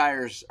 6 rear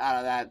tires out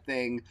of that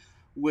thing,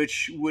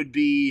 which would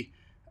be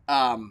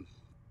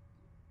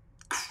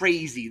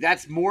crazy.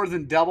 That's more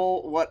than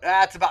double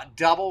that's about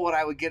double what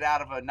I would get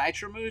out of a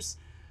Nitro Moose.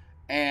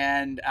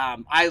 And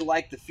I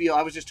like the feel.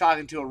 I was just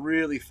talking to a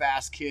really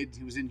fast kid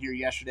who was in here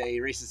yesterday.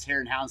 He races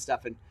hare and hound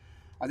stuff, and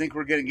I think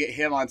we're going to get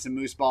him on some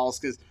Moose Balls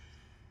because,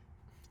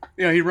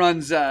 he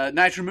runs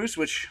Nitro Moose,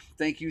 which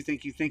thank you,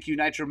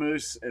 Nitro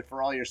Moose,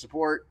 for all your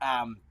support.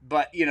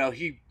 But,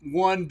 he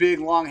won big,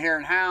 long hare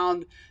and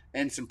hound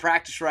and some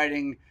practice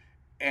riding,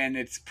 and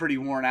it's pretty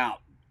worn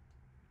out.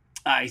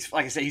 He's,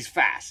 like I say, he's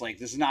fast. Like,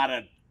 this is not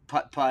a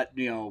putt,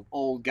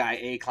 old guy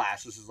A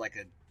class. This is like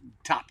a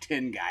top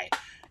 10 guy.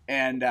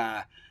 And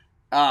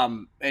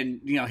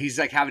he's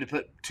like having to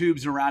put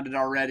tubes around it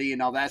already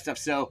and all that stuff.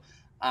 So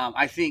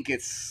I think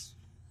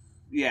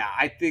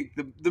I think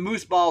the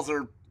Moose Balls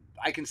are,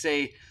 I can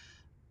say,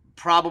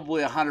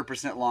 probably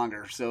 100%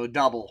 longer. So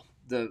double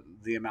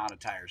the amount of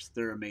tires.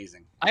 They're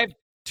amazing. I have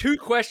 2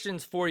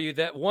 questions for you.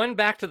 That one,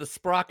 back to the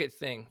sprocket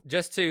thing,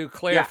 just to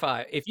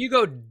clarify. If you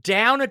go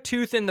down a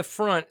tooth in the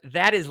front,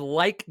 that is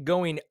like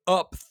going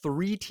up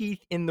 3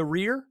 teeth in the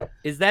rear.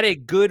 Is that a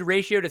good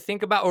ratio to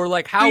think about? Or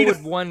like, how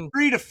would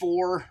 3 to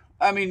 4?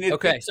 I mean,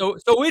 so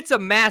it's a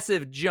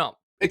massive jump.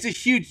 It's a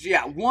huge,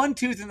 1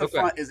 tooth in the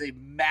front is a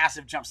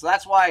massive jump. So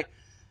that's why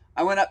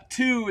I went up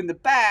 2 in the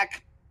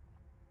back,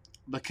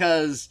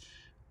 because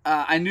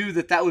I knew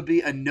that would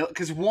be a no,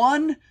 because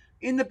 1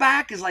 in the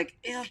back is like,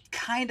 it's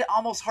kind of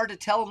almost hard to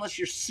tell unless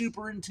you're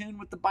super in tune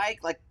with the bike.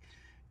 Like,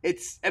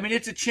 it's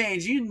a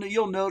change.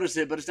 You'll notice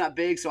it, but it's not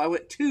big. So I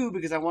went 2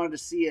 because I wanted to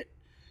see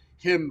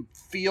him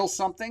feel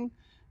something.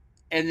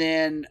 And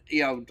then,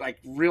 like,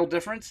 real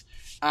difference.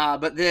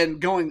 But then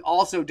going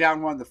also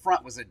down 1 in the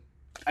front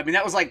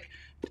that was like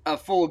a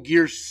full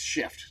gear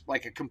shift,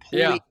 like a complete.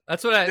 Yeah,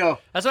 that's what I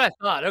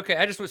thought.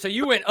 Okay, so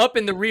you went up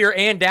in the rear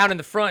and down in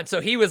the front.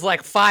 So he was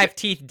like 5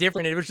 teeth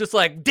different. It was just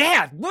like,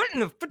 Dad, what in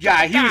the?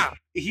 Yeah,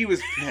 he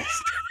was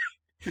pissed.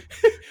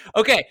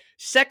 Okay,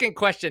 second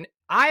question.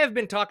 I have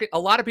been talking. A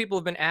lot of people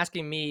have been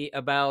asking me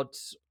about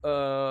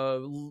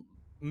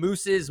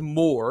mooses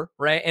more,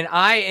 right? And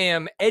I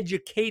am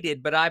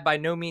educated, but I by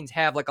no means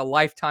have like a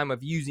lifetime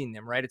of using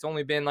them, right? It's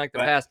only been like the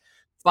past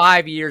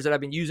 5 years that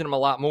I've been using them a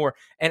lot more.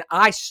 And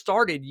I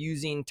started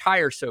using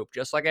tire soap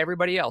just like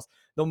everybody else.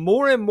 The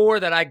more and more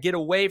that I get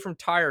away from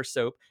tire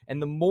soap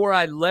and the more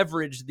I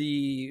leverage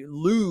the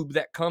lube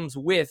that comes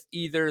with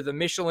either the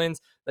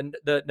Michelin's,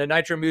 the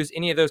Nitro Moose,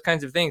 any of those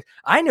kinds of things,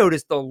 I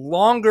notice the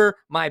longer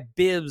my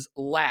bibs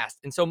last.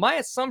 And so my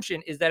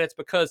assumption is that it's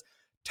because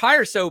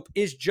tire soap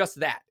is just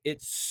that.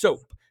 It's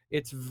soap.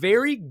 It's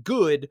very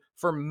good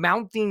for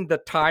mounting the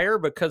tire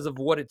because of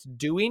what it's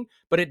doing,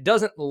 but it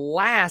doesn't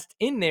last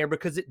in there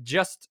because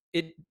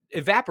it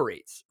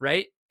evaporates,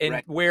 right?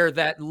 And where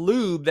that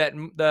lube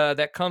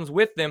that comes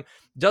with them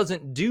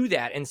doesn't do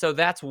that. And so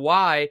that's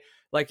why,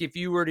 like, if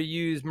you were to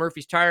use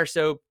Murphy's tire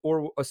soap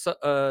or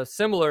a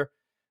similar,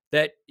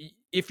 that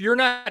if you're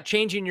not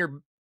changing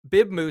your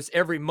bib mousse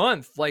every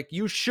month, like,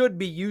 you should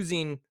be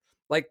using,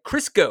 like,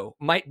 Crisco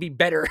might be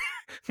better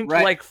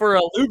like for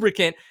a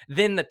lubricant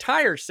than the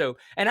tire soap.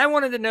 And I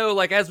wanted to know,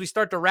 like, as we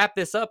start to wrap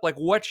this up, like,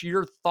 what's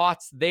your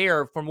thoughts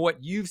there from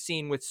what you've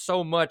seen with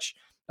so much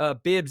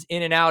bibs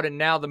in and out and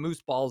now the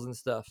Moose Balls and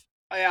stuff?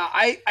 Yeah,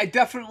 I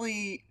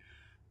definitely,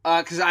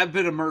 because I've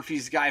been a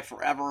Murphy's guy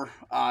forever,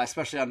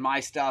 especially on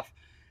my stuff.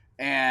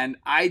 And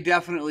I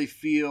definitely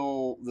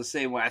feel the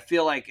same way. I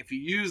feel like if you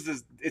use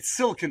this, it's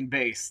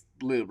silicon-based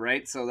lube,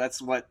 right? So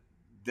that's what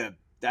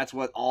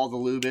all the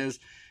lube is.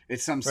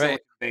 It's some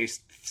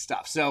silicon-based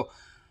stuff. So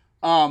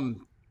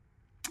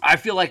I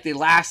feel like they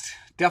last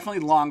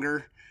definitely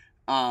longer,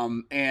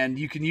 and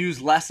you can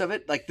use less of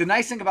it. Like, the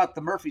nice thing about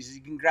the Murphys is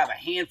you can grab a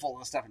handful of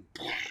the stuff and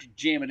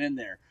jam it in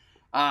there.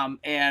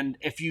 And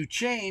if you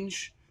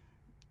change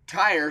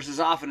tires as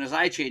often as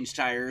I change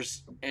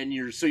tires, and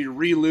you're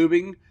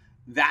re-lubing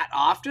that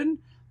often,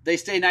 they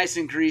stay nice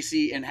and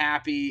greasy and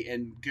happy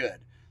and good.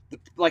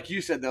 Like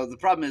you said, though, the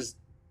problem is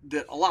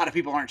that a lot of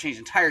people aren't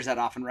changing tires that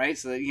often, right?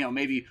 So that,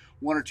 maybe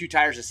 1 or 2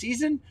 tires a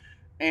season,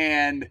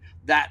 and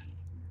that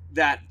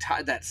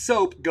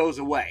soap goes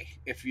away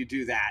if you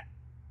do that.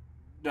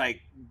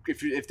 Like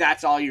if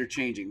that's all you're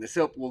changing, the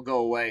soap will go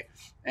away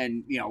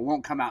and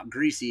won't come out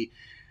greasy.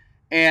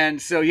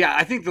 And so yeah,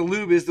 I think the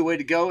lube is the way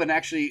to go. And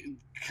actually,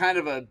 kind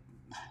of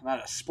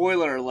not a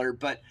spoiler alert,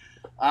 but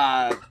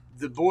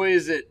the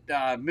boys at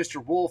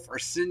Mr. Wolf are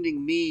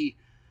sending me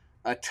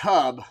a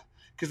tub,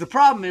 because the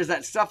problem is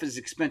that stuff is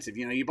expensive.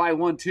 You buy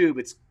 1 tube,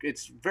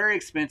 it's very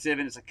expensive,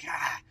 and it's like,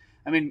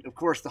 I mean, of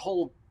course, the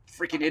whole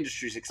freaking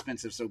industry is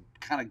expensive, so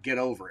kind of get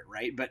over it,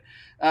 right? But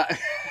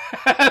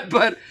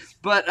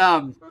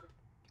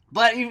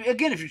but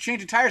again, if you're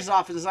changing tires as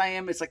often as I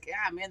am, it's like,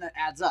 man, that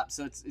adds up.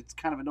 So it's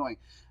kind of annoying.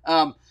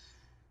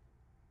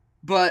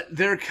 But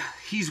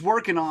he's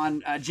working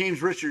on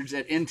James Richards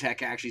at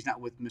Intech. Actually, he's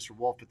not with Mr.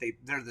 Wolf, but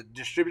they're the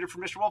distributor for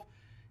Mr. Wolf.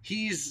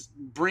 He's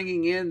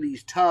bringing in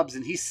these tubs,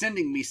 and he's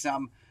sending me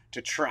some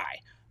to try.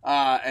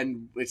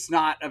 And it's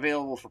not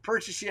available for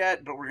purchase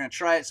yet, but we're going to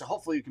try it. So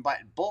hopefully you can buy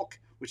it in bulk,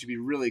 which would be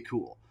really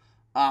cool.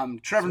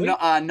 Trevor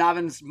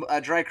Novin's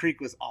Dry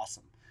Creek was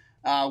awesome.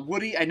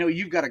 Woody, I know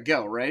you've got to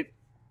go, right?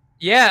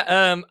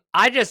 Yeah,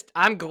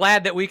 I'm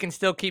glad that we can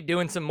still keep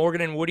doing some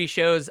Morgan and Woody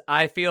shows.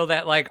 I feel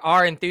that like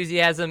our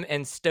enthusiasm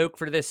and stoke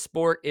for this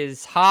sport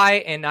is high,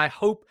 and I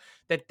hope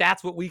that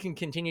that's what we can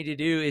continue to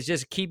do, is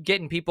just keep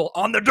getting people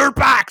on the dirt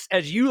bikes,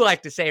 as you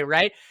like to say,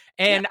 right?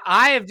 And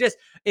yeah.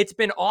 It's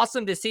been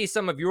awesome to see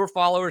some of your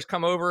followers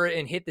come over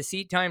and hit the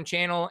Seattime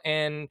channel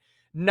and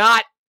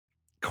not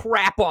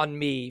crap on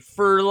me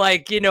for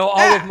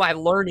all of my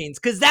learnings,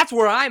 because that's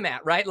where I'm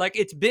at, right? Like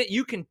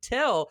you can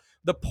tell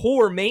the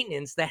poor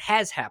maintenance that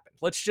has happened.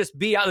 Let's just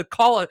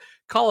call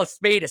a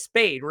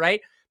spade,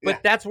 right?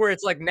 But that's where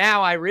it's like,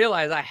 now I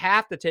realize I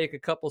have to take a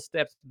couple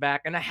steps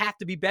back and I have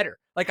to be better.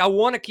 Like, I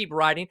want to keep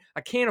riding.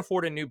 I can't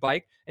afford a new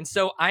bike. And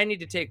so I need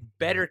to take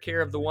better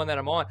care of the one that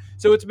I'm on.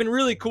 So it's been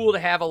really cool to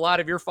have a lot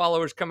of your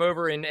followers come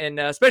over and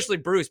especially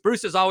Bruce.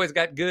 Bruce has always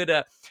got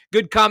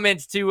good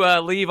comments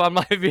to leave on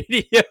my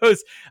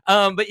videos.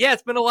 But yeah,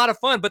 it's been a lot of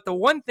fun. But the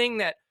one thing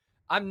that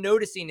I'm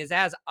noticing is,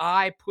 as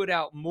I put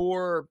out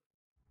more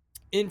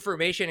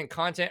information and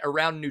content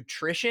around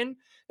nutrition,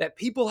 that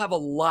people have a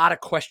lot of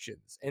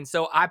questions. And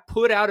so I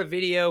put out a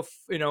video,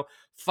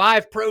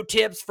 5 pro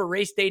tips for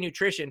race day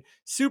nutrition,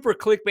 super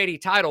clickbaity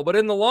title, but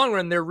in the long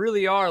run, there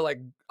really are,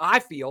 I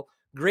feel,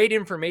 great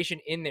information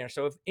in there.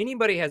 So if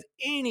anybody has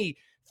any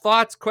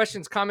thoughts,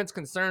 questions, comments,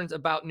 concerns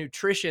about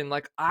nutrition,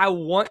 I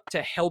want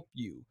to help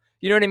you.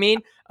 You know what I mean?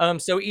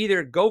 So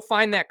either go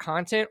find that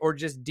content or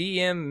just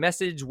DM,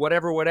 message,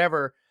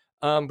 whatever,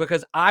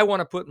 because I want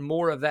to put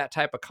more of that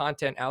type of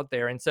content out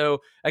there. And so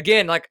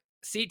again,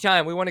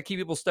 Seattime, we want to keep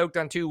people stoked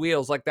on 2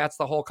 wheels. That's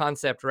the whole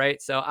concept,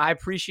 right? So I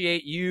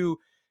appreciate you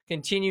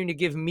continuing to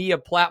give me a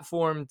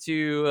platform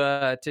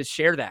to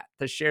share that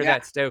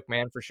stoke,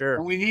 man, for sure.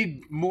 And we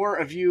need more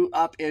of you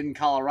up in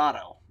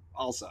Colorado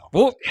also.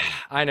 Well,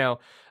 I know.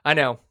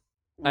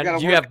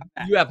 You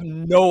have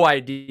no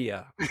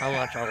idea how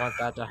much I want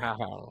that to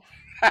happen.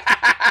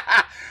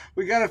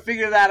 We got to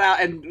figure that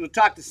out, and we'll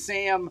talk to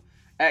Sam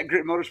at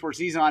Grit Motorsports.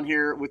 He's on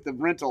here with the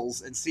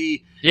rentals and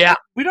see. Yeah,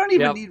 we don't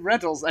even need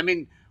rentals. I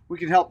mean, we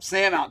can help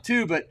Sam out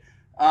too, but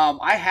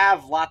I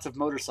have lots of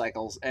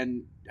motorcycles,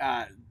 and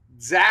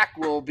Zach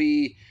will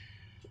be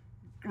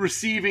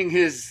receiving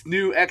his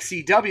new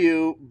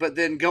XCW, but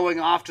then going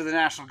off to the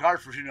National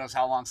Guard for who knows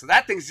how long. So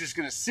that thing's just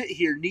going to sit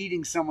here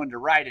needing someone to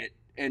ride it.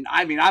 And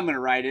I mean, I'm going to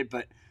ride it,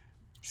 but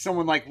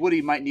someone like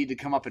Woody might need to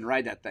come up and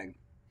ride that thing.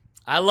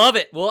 I love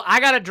it. Well, I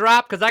got to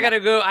drop because I got to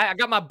go. I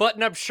got my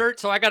button-up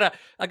shirt, so I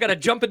gotta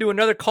jump into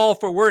another call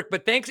for work.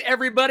 But thanks,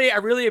 everybody. I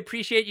really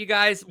appreciate you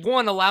guys,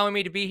 1, allowing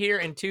me to be here,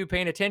 and 2,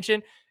 paying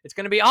attention. It's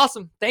going to be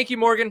awesome. Thank you,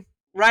 Morgan.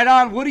 Right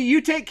on. Woody,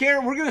 you take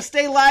care. We're going to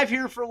stay live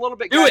here for a little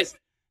bit, guys. Do it.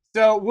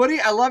 So, Woody,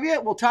 I love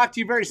you. We'll talk to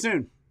you very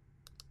soon.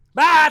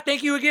 Bye.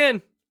 Thank you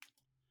again.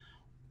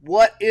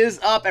 What is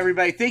up,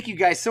 everybody? Thank you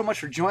guys so much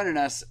for joining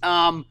us.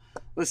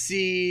 Let's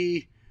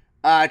see.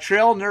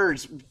 Trail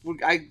Nerds.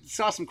 I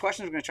saw some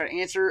questions we're going to try to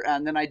answer,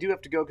 and then I do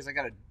have to go because I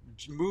got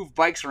to move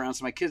bikes around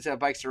so my kids have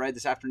bikes to ride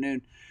this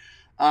afternoon.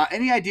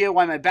 Any idea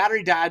why my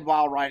battery died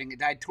while riding? It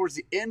died towards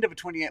the end of a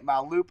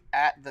 28-mile loop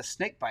at the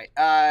Snake Bite.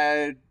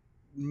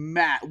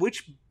 Matt,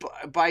 which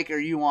bike are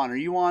you on? Are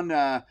you on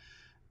a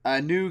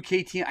new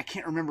KTM? I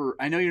can't remember.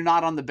 I know you're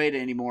not on the beta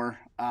anymore,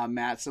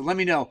 Matt, so let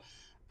me know.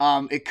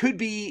 It could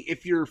be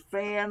if your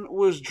fan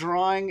was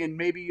drawing and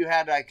maybe you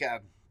had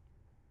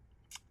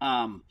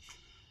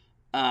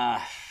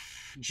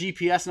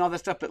GPS and all that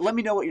stuff, but let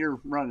me know what you're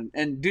running.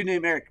 And dude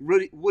named Eric,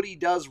 Woody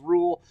does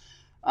rule.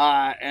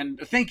 And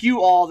thank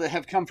you all that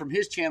have come from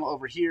his channel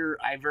over here.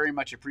 I very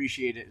much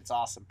appreciate it. It's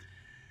awesome.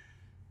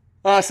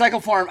 Cycle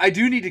Farm, I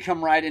do need to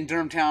come ride in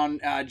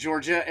Durhamtown,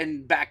 Georgia,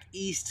 and back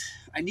east.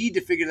 I need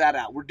to figure that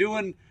out. We're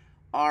doing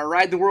our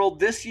Ride the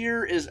World this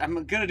year. I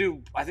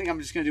think I'm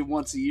just going to do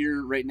once a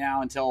year right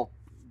now until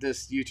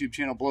this YouTube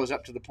channel blows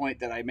up to the point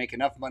that I make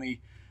enough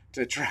money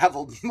to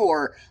travel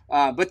more.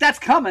 But that's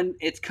coming.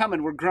 It's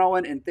coming. We're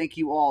growing, and thank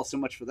you all so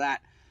much for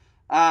that.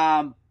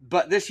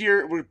 But this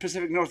year we're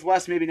Pacific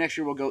Northwest. Maybe next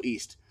year we'll go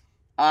east.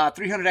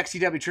 300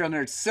 XCW Trail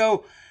Nerds.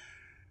 So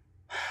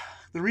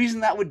the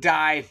reason that would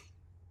die,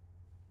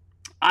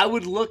 I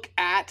would look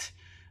at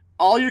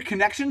all your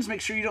connections.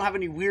 Make sure you don't have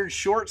any weird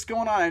shorts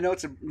going on. I know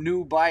it's a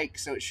new bike,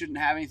 so it shouldn't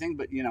have anything,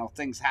 but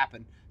things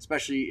happen,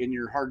 especially in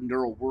your hard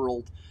enduro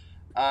world.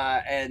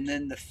 And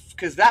then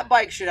because that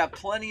bike should have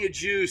plenty of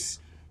juice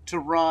to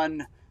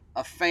run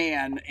a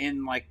fan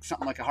in like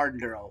something like a hard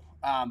enduro.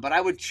 But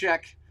I would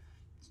check.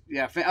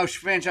 Yeah,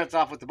 fan shuts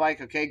off with the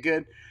bike. Okay,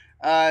 good.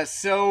 I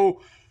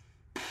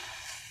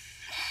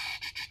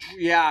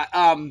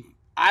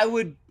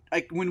would,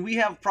 like, when we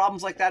have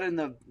problems like that in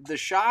the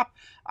shop,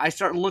 I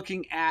start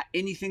looking at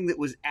anything that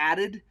was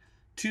added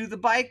to the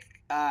bike,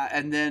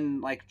 and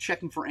then like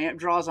checking for amp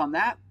draws on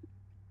that.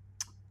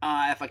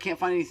 If I can't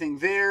find anything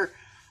there,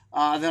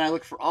 then I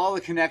look for all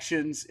the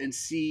connections and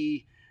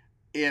see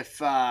if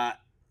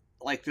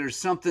like there's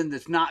something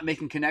that's not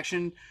making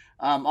connection.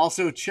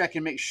 Also check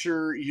and make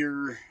sure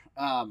your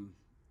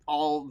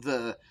all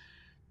the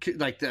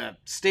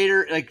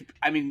stator, it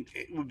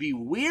would be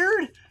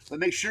weird, but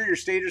make sure your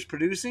stator's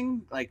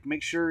producing. Like,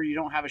 make sure you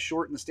don't have a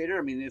short in the stator.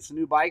 I mean, it's a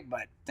new bike,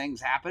 but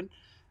things happen.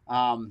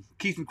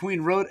 Keith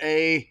McQueen wrote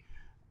a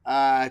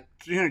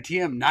 300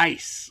 TM.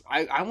 Nice.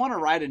 I want to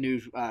ride a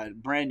new,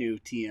 brand new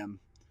TM.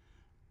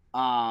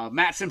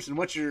 Matt Simpson,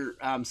 what's your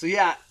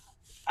Matt,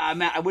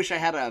 I wish I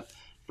had a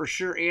for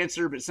sure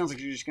answer, but it sounds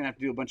like you're just gonna have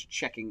to do a bunch of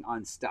checking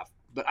on stuff.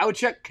 But I would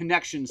check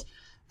connections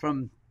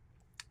from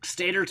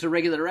stator to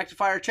regular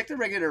rectifier. Check the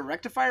regular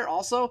rectifier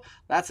also.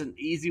 That's an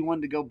easy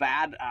one to go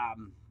bad.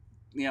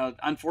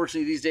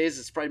 Unfortunately these days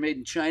it's probably made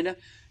in China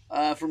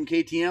from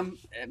KTM,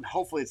 and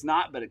hopefully it's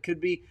not, but it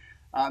could be.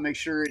 Make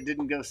sure it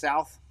didn't go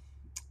south.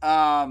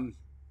 Okay.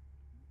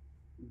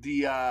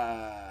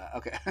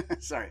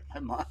 Sorry,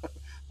 my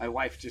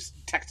wife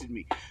just texted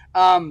me.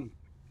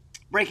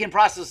 Break-in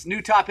process,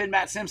 new top end,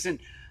 Matt Simpson.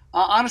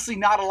 Honestly,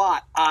 not a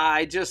lot.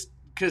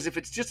 Because if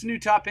it's just a new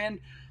top end,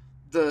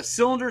 the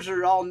cylinders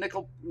are all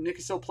nickel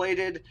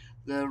plated.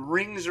 The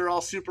rings are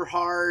all super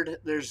hard.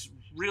 There's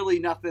really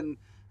nothing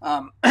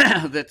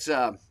that's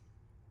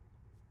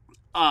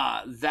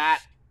that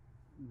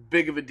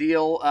big of a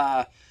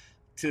deal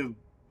to,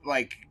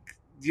 like,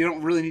 you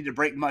don't really need to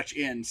break much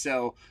in.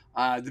 So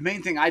the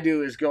main thing I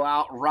do is go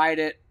out, ride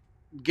it,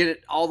 get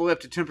it all the way up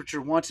to temperature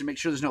once and make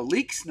sure there's no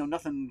leaks,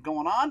 nothing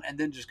going on, and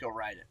then just go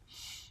ride it.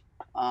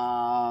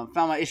 Found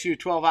my issue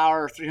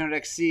 12-hour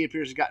 300XC.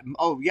 Appears to got,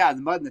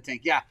 the mud in the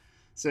tank. Yeah.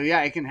 So,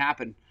 yeah, it can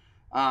happen.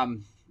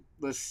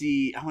 Let's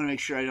see. I want to make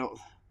sure I don't.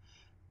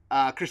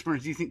 Chris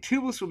Burns, do you think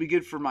tubeless will be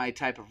good for my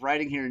type of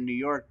riding here in New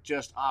York,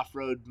 just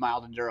off-road,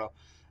 mild enduro?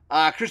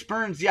 Chris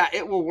Burns, yeah,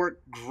 it will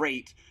work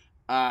great.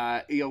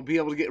 You'll be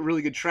able to get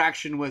really good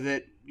traction with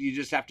it. You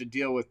just have to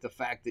deal with the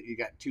fact that you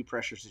got two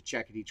pressures to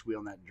check at each wheel,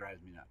 and that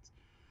drives me nuts.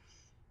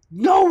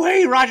 No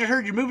way, Roger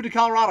Hurd, you're moving to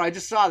Colorado. I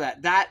just saw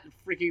that. That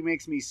freaking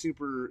makes me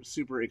super,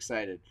 super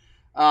excited.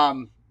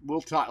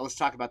 Let's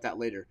talk about that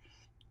later.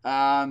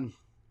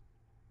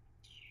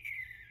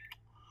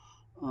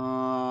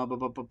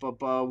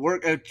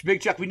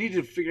 Big Chuck, we need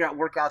to figure out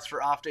workouts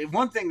for off day.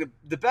 One thing,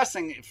 the best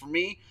thing for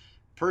me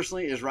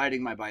personally is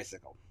riding my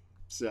bicycle.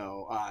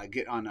 So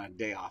get on a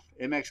day off.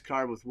 MX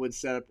carb with wood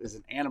setup is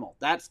an animal.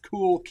 That's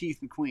cool, Keith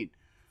McQueen.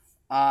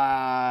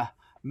 Yeah,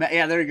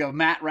 there you go.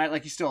 Matt, right?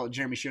 Like you stole it.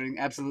 Jeremy shooting.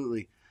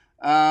 Absolutely.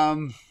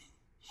 All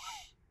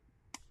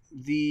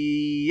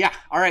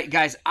right,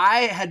 guys.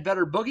 I had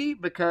better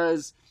boogie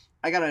because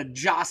I got to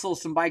jostle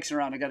some bikes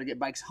around. I got to get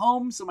bikes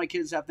home so my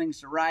kids have things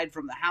to ride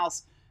from the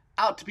house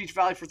out to Peach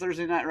Valley for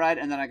Thursday night ride.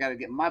 And then I got to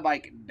get my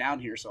bike down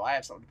here so I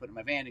have something to put in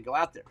my van and go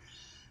out there.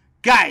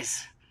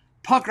 Guys,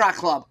 Punk Rock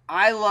Club,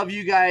 I love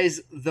you guys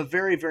the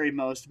very, very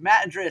most.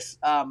 Matt and Driss,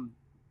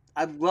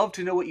 I'd love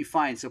to know what you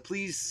find, so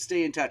please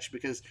stay in touch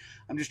because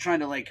I'm just trying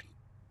to,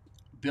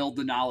 build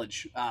the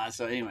knowledge.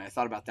 So anyway, I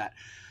thought about that.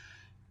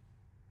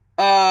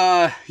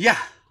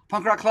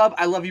 Punk Rock Club,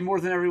 I love you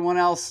more than everyone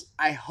else.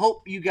 I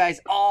hope you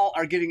guys all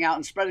are getting out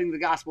and spreading the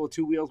gospel of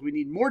two wheels. We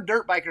need more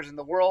dirt bikers in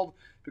the world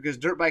because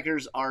dirt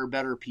bikers are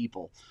better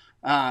people,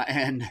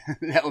 and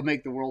that would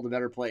make the world a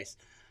better place.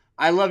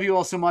 I love you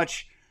all so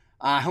much.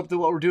 I hope that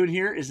what we're doing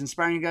here is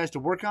inspiring you guys to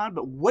work on,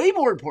 but way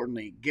more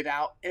importantly, get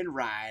out and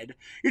ride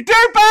your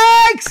dirt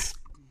bikes!